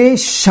the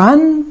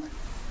creation?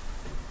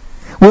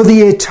 Will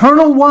the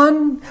Eternal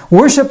One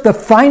worship the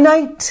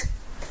finite?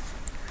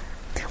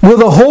 Will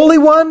the Holy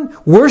One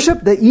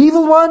worship the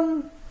Evil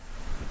One?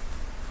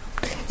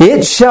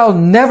 It shall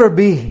never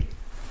be.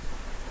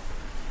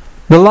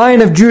 The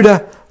Lion of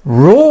Judah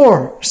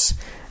roars,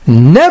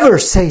 never,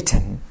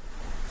 Satan.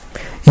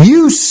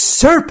 You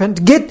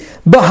serpent, get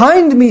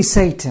behind me,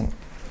 Satan.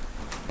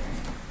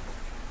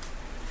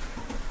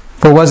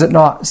 For was it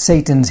not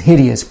Satan's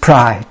hideous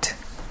pride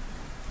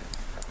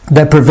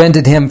that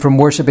prevented him from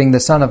worshiping the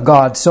Son of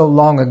God so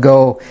long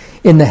ago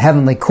in the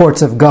heavenly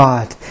courts of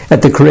God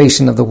at the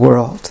creation of the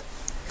world?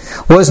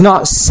 Was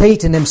not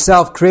Satan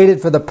himself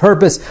created for the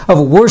purpose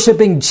of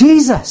worshiping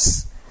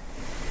Jesus,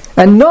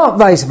 and not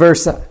vice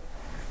versa,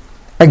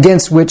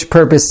 against which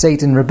purpose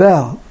Satan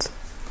rebelled?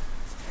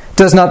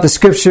 Does not the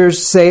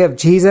Scriptures say of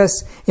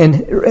Jesus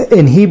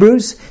in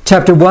Hebrews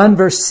chapter 1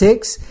 verse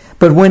 6,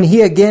 but when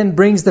he again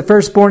brings the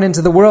firstborn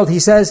into the world, he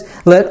says,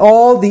 let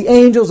all the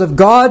angels of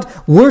God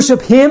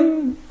worship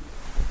him?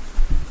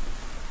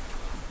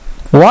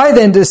 Why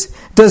then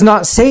does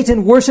not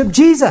Satan worship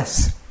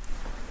Jesus,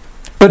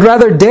 but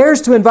rather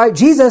dares to invite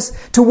Jesus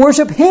to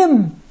worship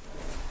him?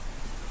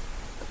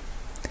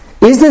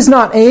 Is this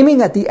not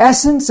aiming at the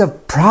essence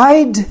of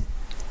pride?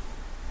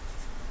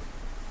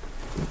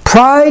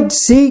 Pride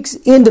seeks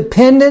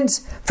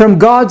independence from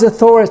God's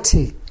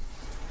authority.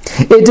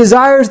 It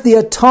desires the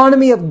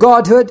autonomy of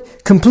godhood,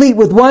 complete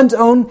with one's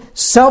own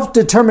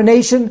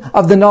self-determination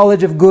of the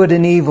knowledge of good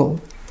and evil.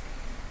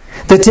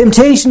 The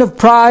temptation of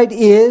pride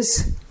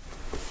is,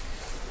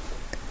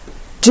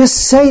 just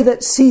say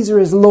that Caesar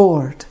is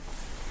Lord,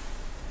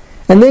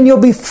 and then you'll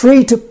be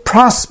free to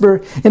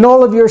prosper in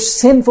all of your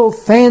sinful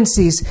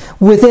fancies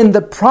within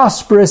the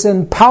prosperous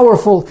and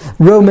powerful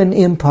Roman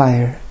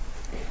Empire.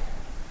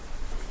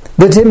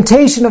 The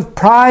temptation of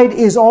pride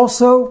is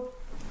also,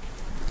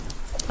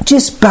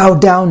 just bow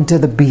down to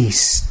the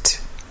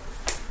beast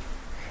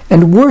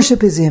and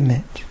worship his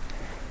image.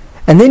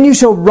 And then you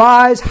shall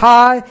rise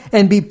high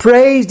and be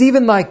praised,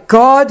 even like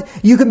God.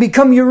 You can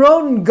become your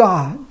own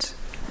God.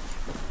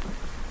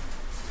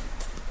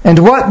 And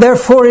what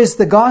therefore is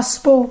the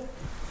gospel?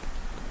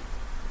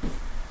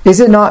 Is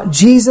it not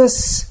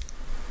Jesus'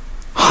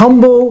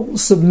 humble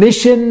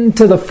submission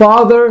to the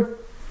Father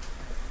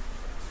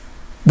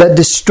that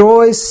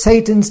destroys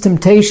Satan's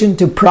temptation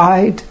to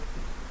pride?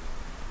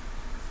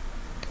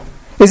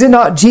 Is it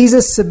not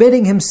Jesus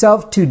submitting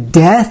himself to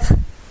death,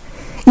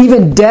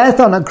 even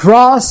death on a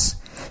cross,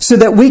 so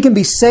that we can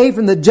be saved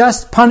from the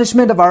just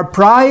punishment of our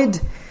pride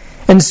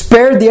and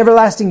spared the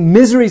everlasting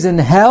miseries in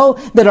hell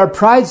that our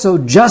pride so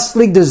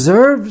justly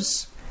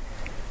deserves?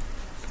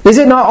 Is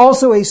it not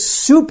also a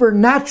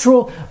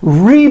supernatural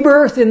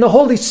rebirth in the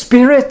Holy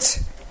Spirit,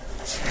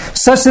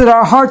 such that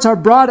our hearts are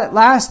brought at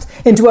last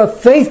into a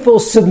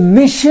faithful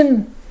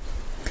submission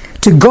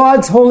to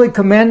God's holy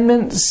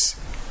commandments?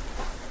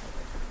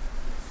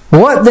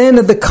 What then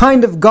of the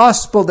kind of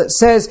gospel that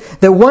says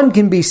that one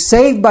can be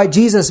saved by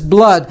Jesus'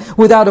 blood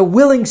without a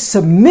willing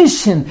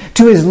submission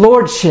to his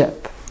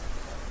lordship?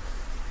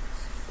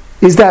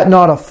 Is that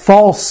not a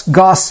false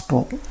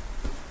gospel?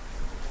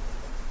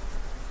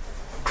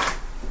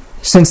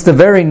 Since the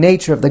very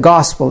nature of the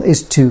gospel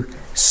is to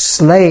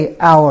slay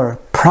our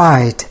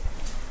pride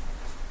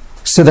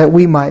so that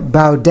we might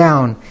bow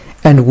down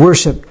and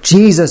worship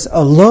Jesus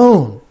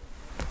alone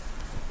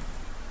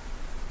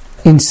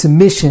in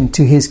submission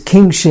to his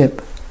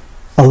kingship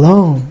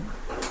alone.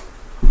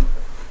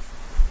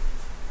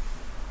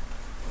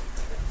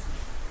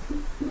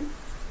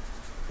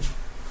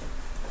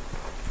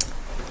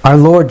 Our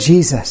Lord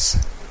Jesus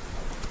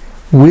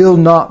will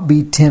not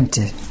be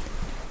tempted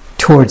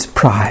towards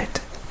pride.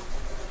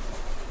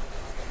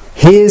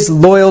 His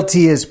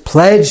loyalty is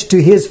pledged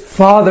to his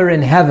Father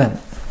in heaven,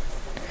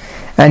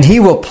 and he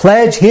will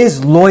pledge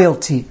his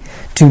loyalty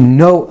to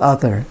no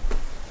other.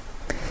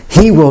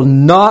 He will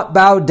not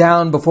bow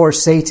down before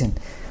Satan,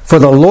 for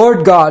the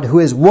Lord God, who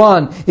is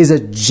one, is a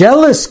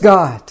jealous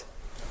God,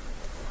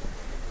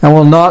 and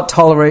will not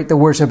tolerate the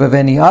worship of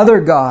any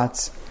other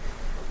gods,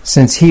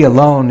 since he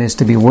alone is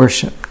to be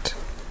worshipped.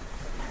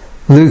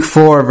 Luke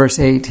 4 verse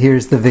 8,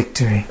 here's the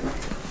victory.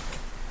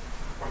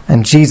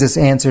 And Jesus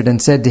answered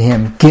and said to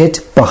him,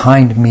 "Get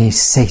behind me,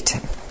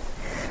 Satan.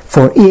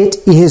 For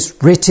it is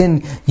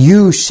written,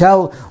 you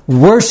shall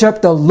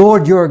worship the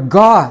Lord your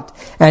God,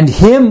 and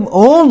him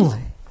only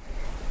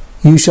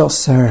you shall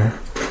serve."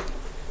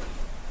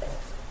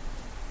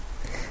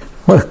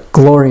 What a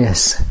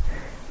glorious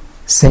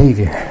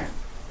Savior.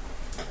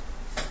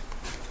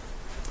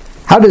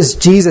 How does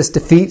Jesus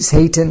defeat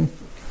Satan?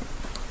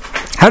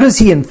 How does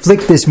he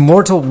inflict this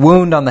mortal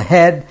wound on the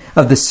head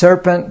of the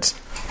serpent?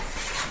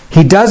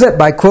 He does it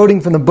by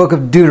quoting from the book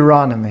of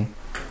Deuteronomy.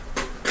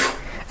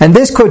 And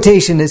this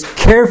quotation is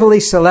carefully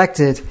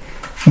selected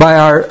by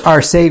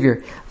our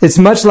Savior. It's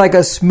much like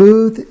a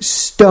smooth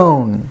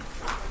stone,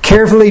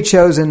 carefully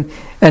chosen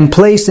and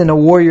placed in a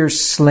warrior's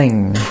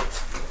sling.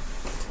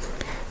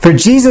 For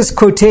Jesus'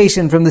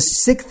 quotation from the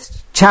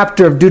 6th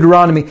chapter of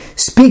Deuteronomy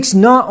speaks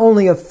not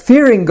only of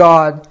fearing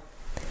God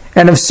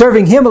and of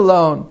serving him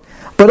alone,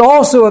 but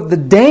also of the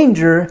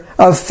danger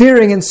of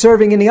fearing and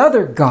serving any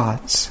other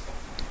gods.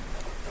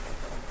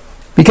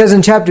 Because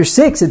in chapter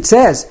 6 it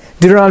says,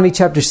 Deuteronomy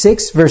chapter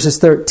 6 verses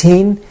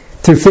 13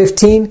 through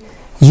 15,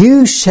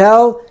 you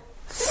shall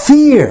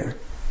fear.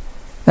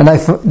 And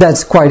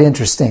that's quite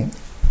interesting.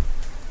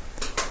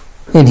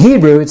 In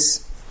Hebrew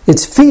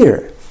it's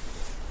fear.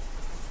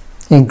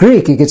 In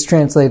Greek it gets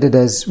translated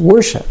as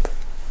worship.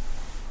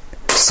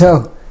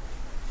 So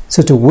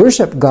to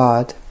worship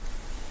God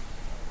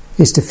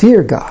is to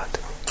fear God.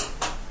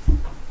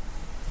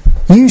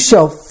 You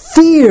shall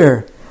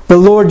fear the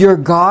Lord your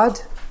God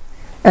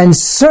and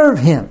serve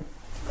him.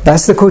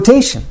 That's the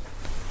quotation.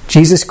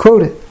 Jesus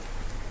quoted.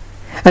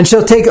 And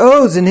shall take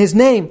oaths in his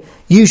name.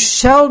 You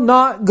shall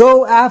not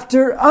go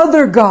after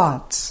other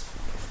gods,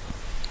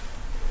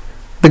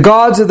 the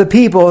gods of the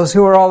peoples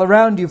who are all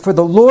around you. For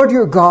the Lord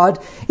your God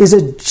is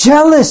a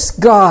jealous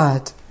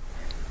God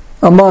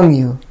among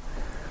you,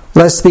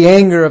 lest the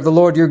anger of the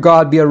Lord your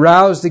God be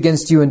aroused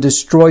against you and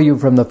destroy you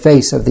from the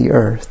face of the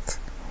earth.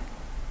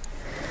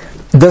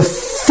 The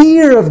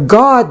fear of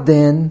God,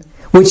 then,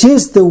 which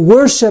is the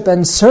worship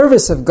and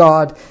service of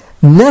God,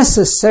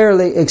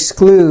 necessarily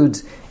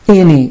excludes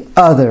any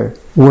other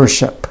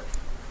worship.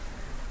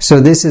 So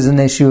this is an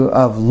issue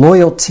of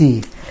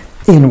loyalty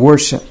in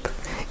worship.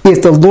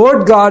 If the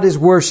Lord God is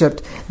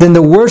worshipped, then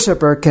the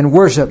worshiper can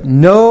worship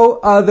no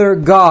other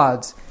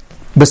gods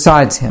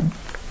besides Him.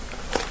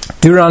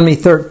 Deuteronomy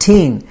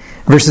 13,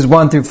 verses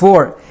 1 through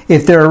 4.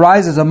 If there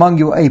arises among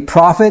you a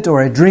prophet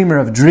or a dreamer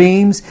of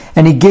dreams,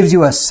 and he gives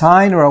you a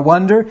sign or a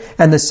wonder,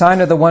 and the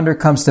sign or the wonder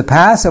comes to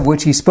pass, of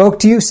which he spoke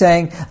to you,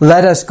 saying,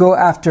 let us go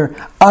after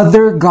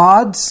other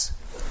gods,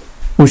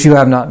 which you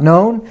have not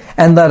known,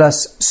 and let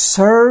us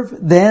serve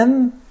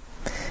them,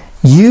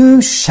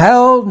 you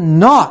shall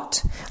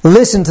not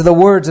listen to the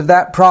words of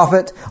that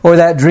prophet or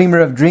that dreamer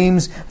of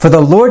dreams, for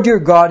the Lord your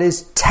God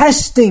is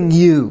testing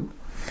you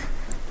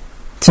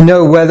to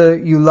know whether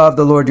you love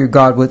the Lord your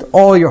God with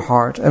all your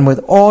heart and with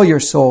all your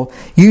soul.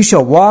 You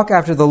shall walk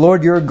after the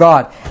Lord your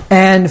God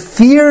and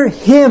fear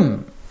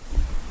Him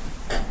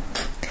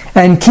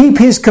and keep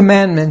His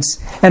commandments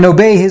and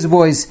obey His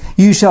voice.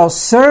 You shall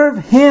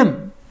serve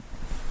Him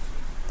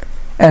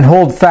and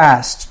hold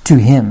fast to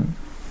Him.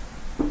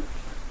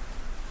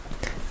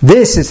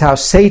 This is how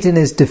Satan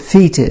is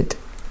defeated.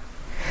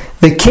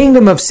 The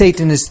kingdom of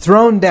Satan is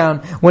thrown down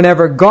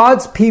whenever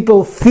God's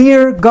people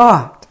fear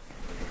God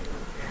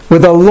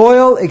with a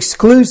loyal,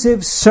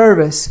 exclusive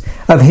service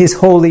of His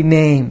holy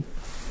name.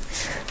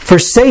 For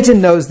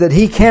Satan knows that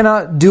he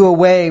cannot do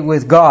away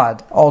with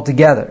God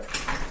altogether.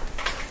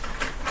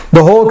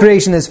 The whole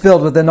creation is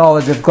filled with the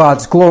knowledge of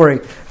God's glory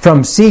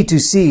from sea to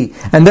sea,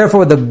 and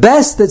therefore the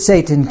best that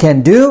Satan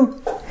can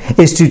do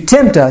is to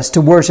tempt us to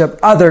worship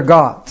other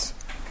gods,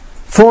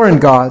 foreign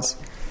gods,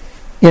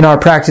 in our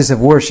practice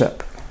of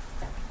worship.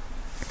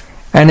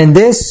 And in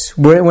this,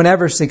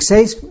 whenever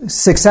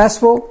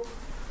successful,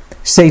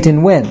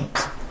 Satan wins.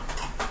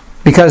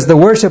 Because the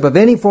worship of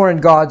any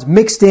foreign gods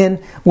mixed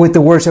in with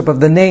the worship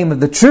of the name of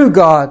the true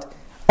God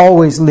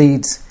always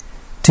leads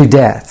to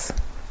death.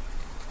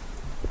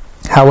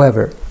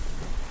 However,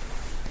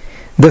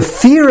 the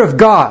fear of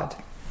God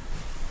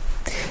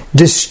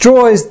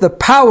destroys the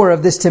power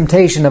of this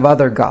temptation of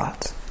other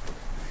gods.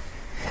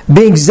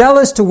 Being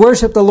zealous to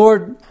worship the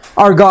Lord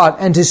our God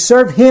and to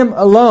serve Him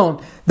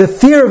alone, the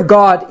fear of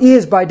God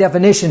is by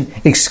definition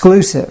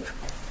exclusive.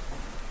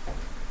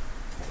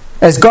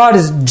 As God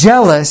is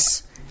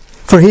jealous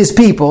for His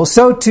people,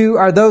 so too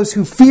are those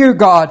who fear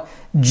God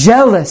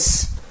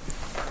jealous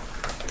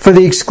for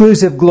the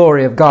exclusive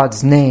glory of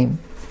God's name.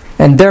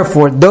 And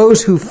therefore,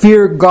 those who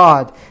fear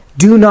God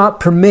do not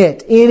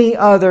permit any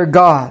other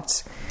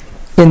gods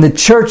in the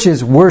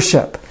church's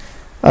worship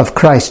of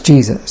Christ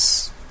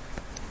Jesus.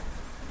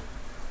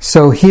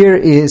 So here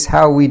is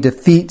how we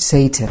defeat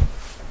Satan.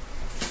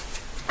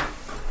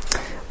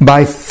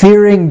 By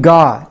fearing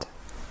God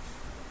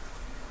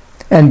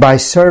and by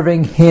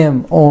serving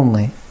Him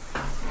only.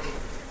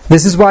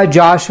 This is why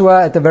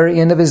Joshua, at the very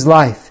end of his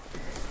life,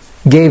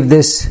 gave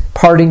this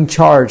parting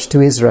charge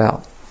to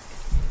Israel.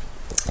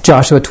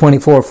 Joshua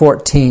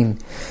 24:14.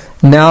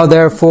 Now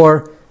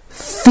therefore,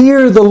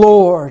 fear the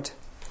Lord,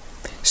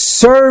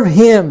 serve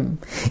Him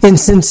in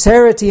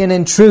sincerity and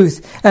in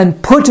truth,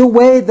 and put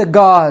away the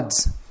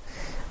gods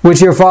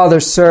which your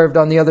fathers served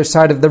on the other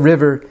side of the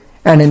river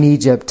and in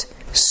Egypt.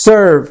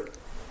 Serve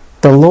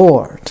the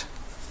Lord.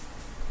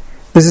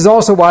 This is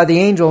also why the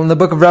angel in the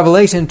book of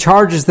Revelation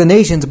charges the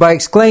nations by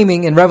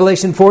exclaiming in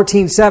Revelation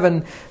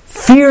 14:7,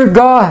 fear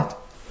God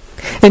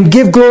and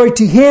give glory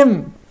to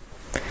Him,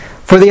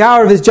 for the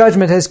hour of His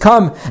judgment has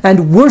come,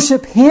 and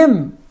worship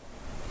Him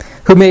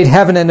who made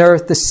heaven and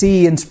earth, the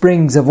sea and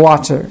springs of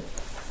water.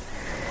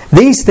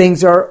 These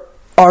things are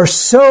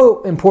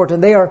so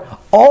important. They are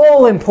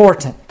all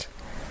important.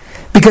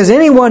 Because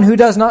anyone who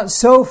does not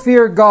so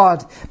fear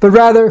God, but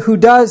rather who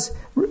does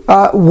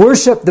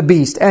worship the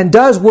beast and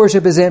does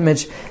worship his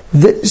image,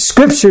 the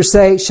Scriptures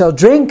say, shall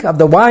drink of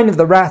the wine of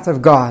the wrath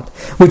of God,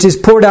 which is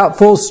poured out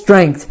full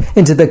strength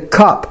into the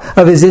cup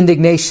of His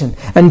indignation.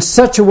 And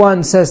such a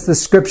one, says the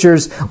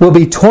Scriptures, will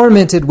be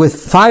tormented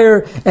with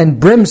fire and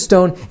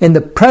brimstone in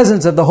the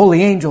presence of the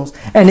holy angels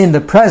and in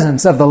the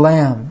presence of the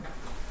Lamb.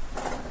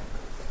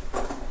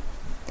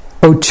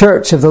 O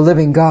Church of the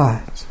living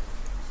God,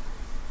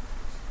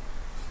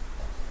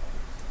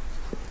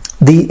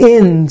 the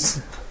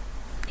ends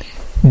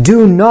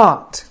do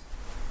not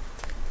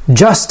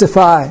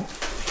justify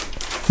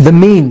the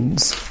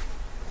means.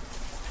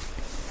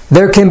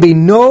 There can be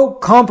no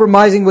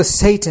compromising with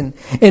Satan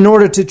in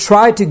order to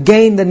try to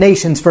gain the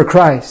nations for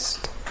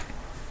Christ.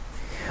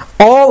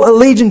 All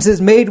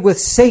allegiances made with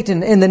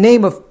Satan in the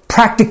name of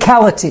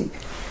practicality,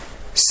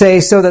 say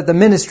so that the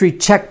ministry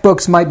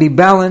checkbooks might be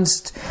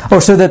balanced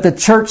or so that the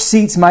church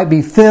seats might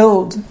be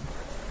filled,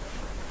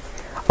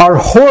 are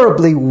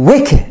horribly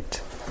wicked.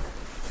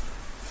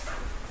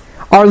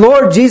 Our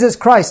Lord Jesus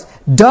Christ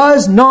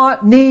does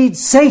not need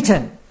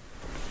Satan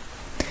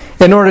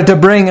in order to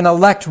bring an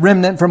elect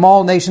remnant from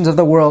all nations of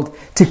the world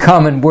to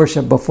come and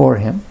worship before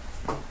Him.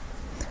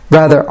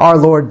 Rather, our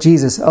Lord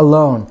Jesus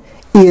alone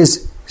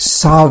is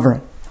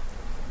sovereign.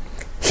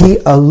 He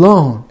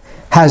alone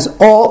has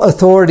all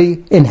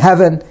authority in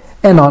heaven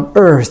and on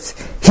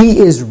earth. He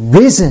is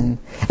risen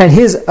And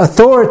his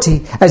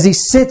authority as he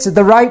sits at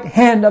the right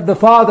hand of the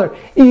Father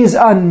is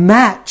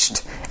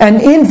unmatched,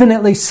 and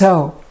infinitely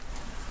so.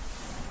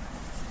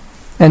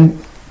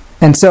 And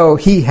so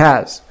he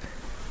has,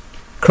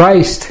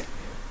 Christ,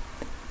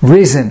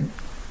 risen,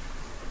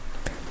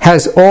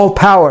 has all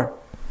power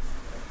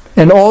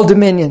and all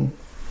dominion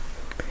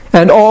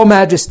and all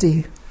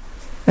majesty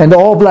and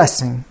all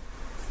blessing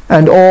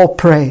and all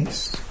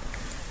praise.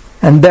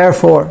 And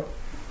therefore,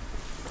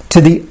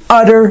 to the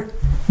utter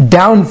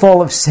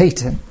downfall of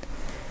Satan,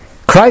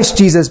 Christ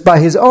Jesus, by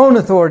his own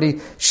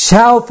authority,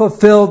 shall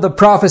fulfill the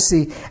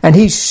prophecy, and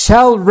he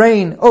shall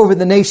reign over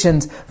the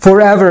nations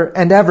forever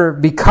and ever,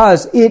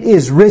 because it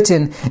is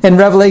written in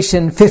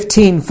Revelation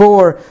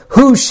 15:4,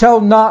 "Who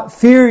shall not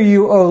fear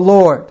you, O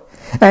Lord,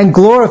 and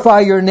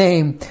glorify your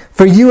name?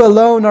 For you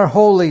alone are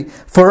holy,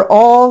 for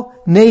all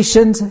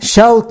nations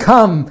shall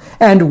come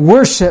and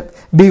worship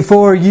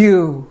before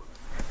you,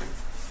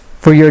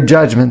 for your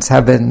judgments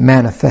have been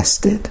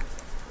manifested."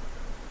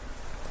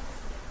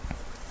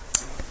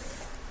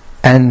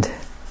 And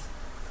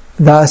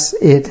thus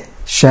it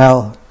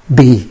shall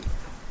be,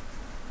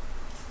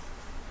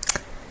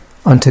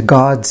 unto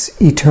God's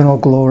eternal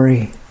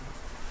glory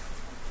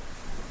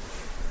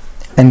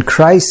and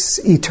Christ's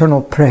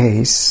eternal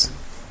praise,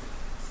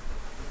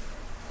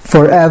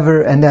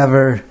 forever and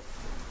ever,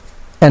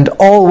 and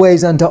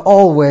always unto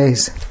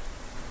always,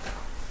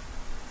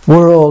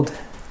 world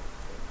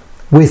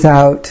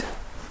without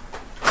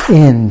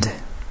end.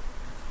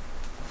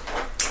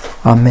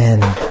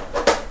 Amen.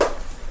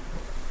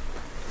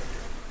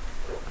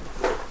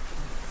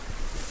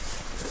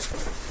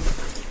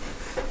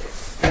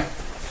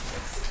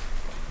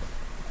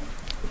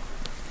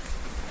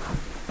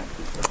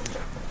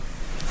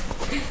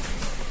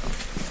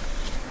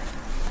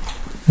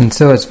 And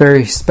so it's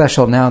very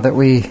special now that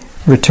we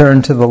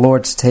return to the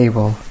Lord's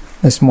table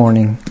this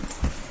morning.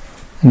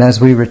 And as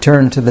we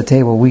return to the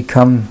table, we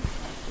come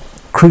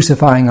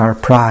crucifying our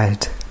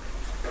pride.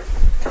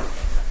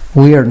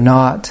 We are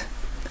not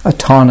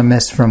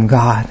autonomous from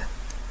God.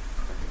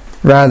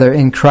 Rather,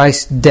 in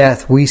Christ's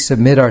death, we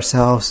submit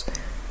ourselves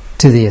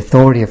to the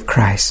authority of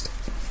Christ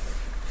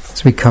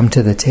as we come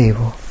to the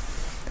table.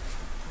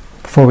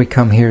 Before we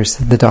come, here's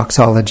the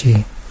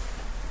doxology.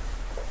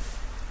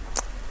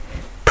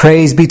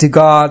 Praise be to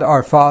God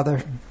our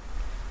Father,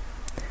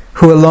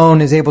 who alone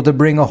is able to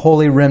bring a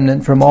holy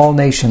remnant from all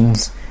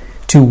nations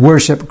to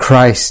worship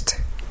Christ.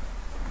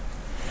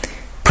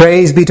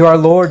 Praise be to our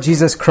Lord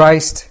Jesus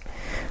Christ,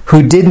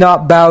 who did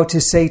not bow to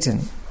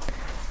Satan,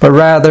 but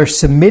rather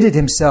submitted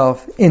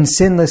himself in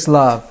sinless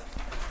love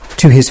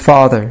to his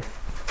Father.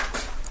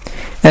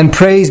 And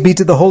praise be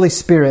to the Holy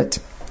Spirit,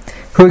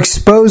 who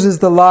exposes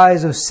the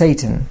lies of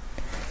Satan,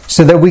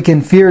 so that we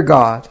can fear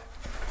God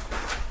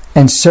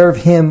and serve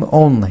him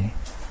only.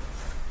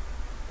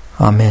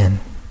 Amen.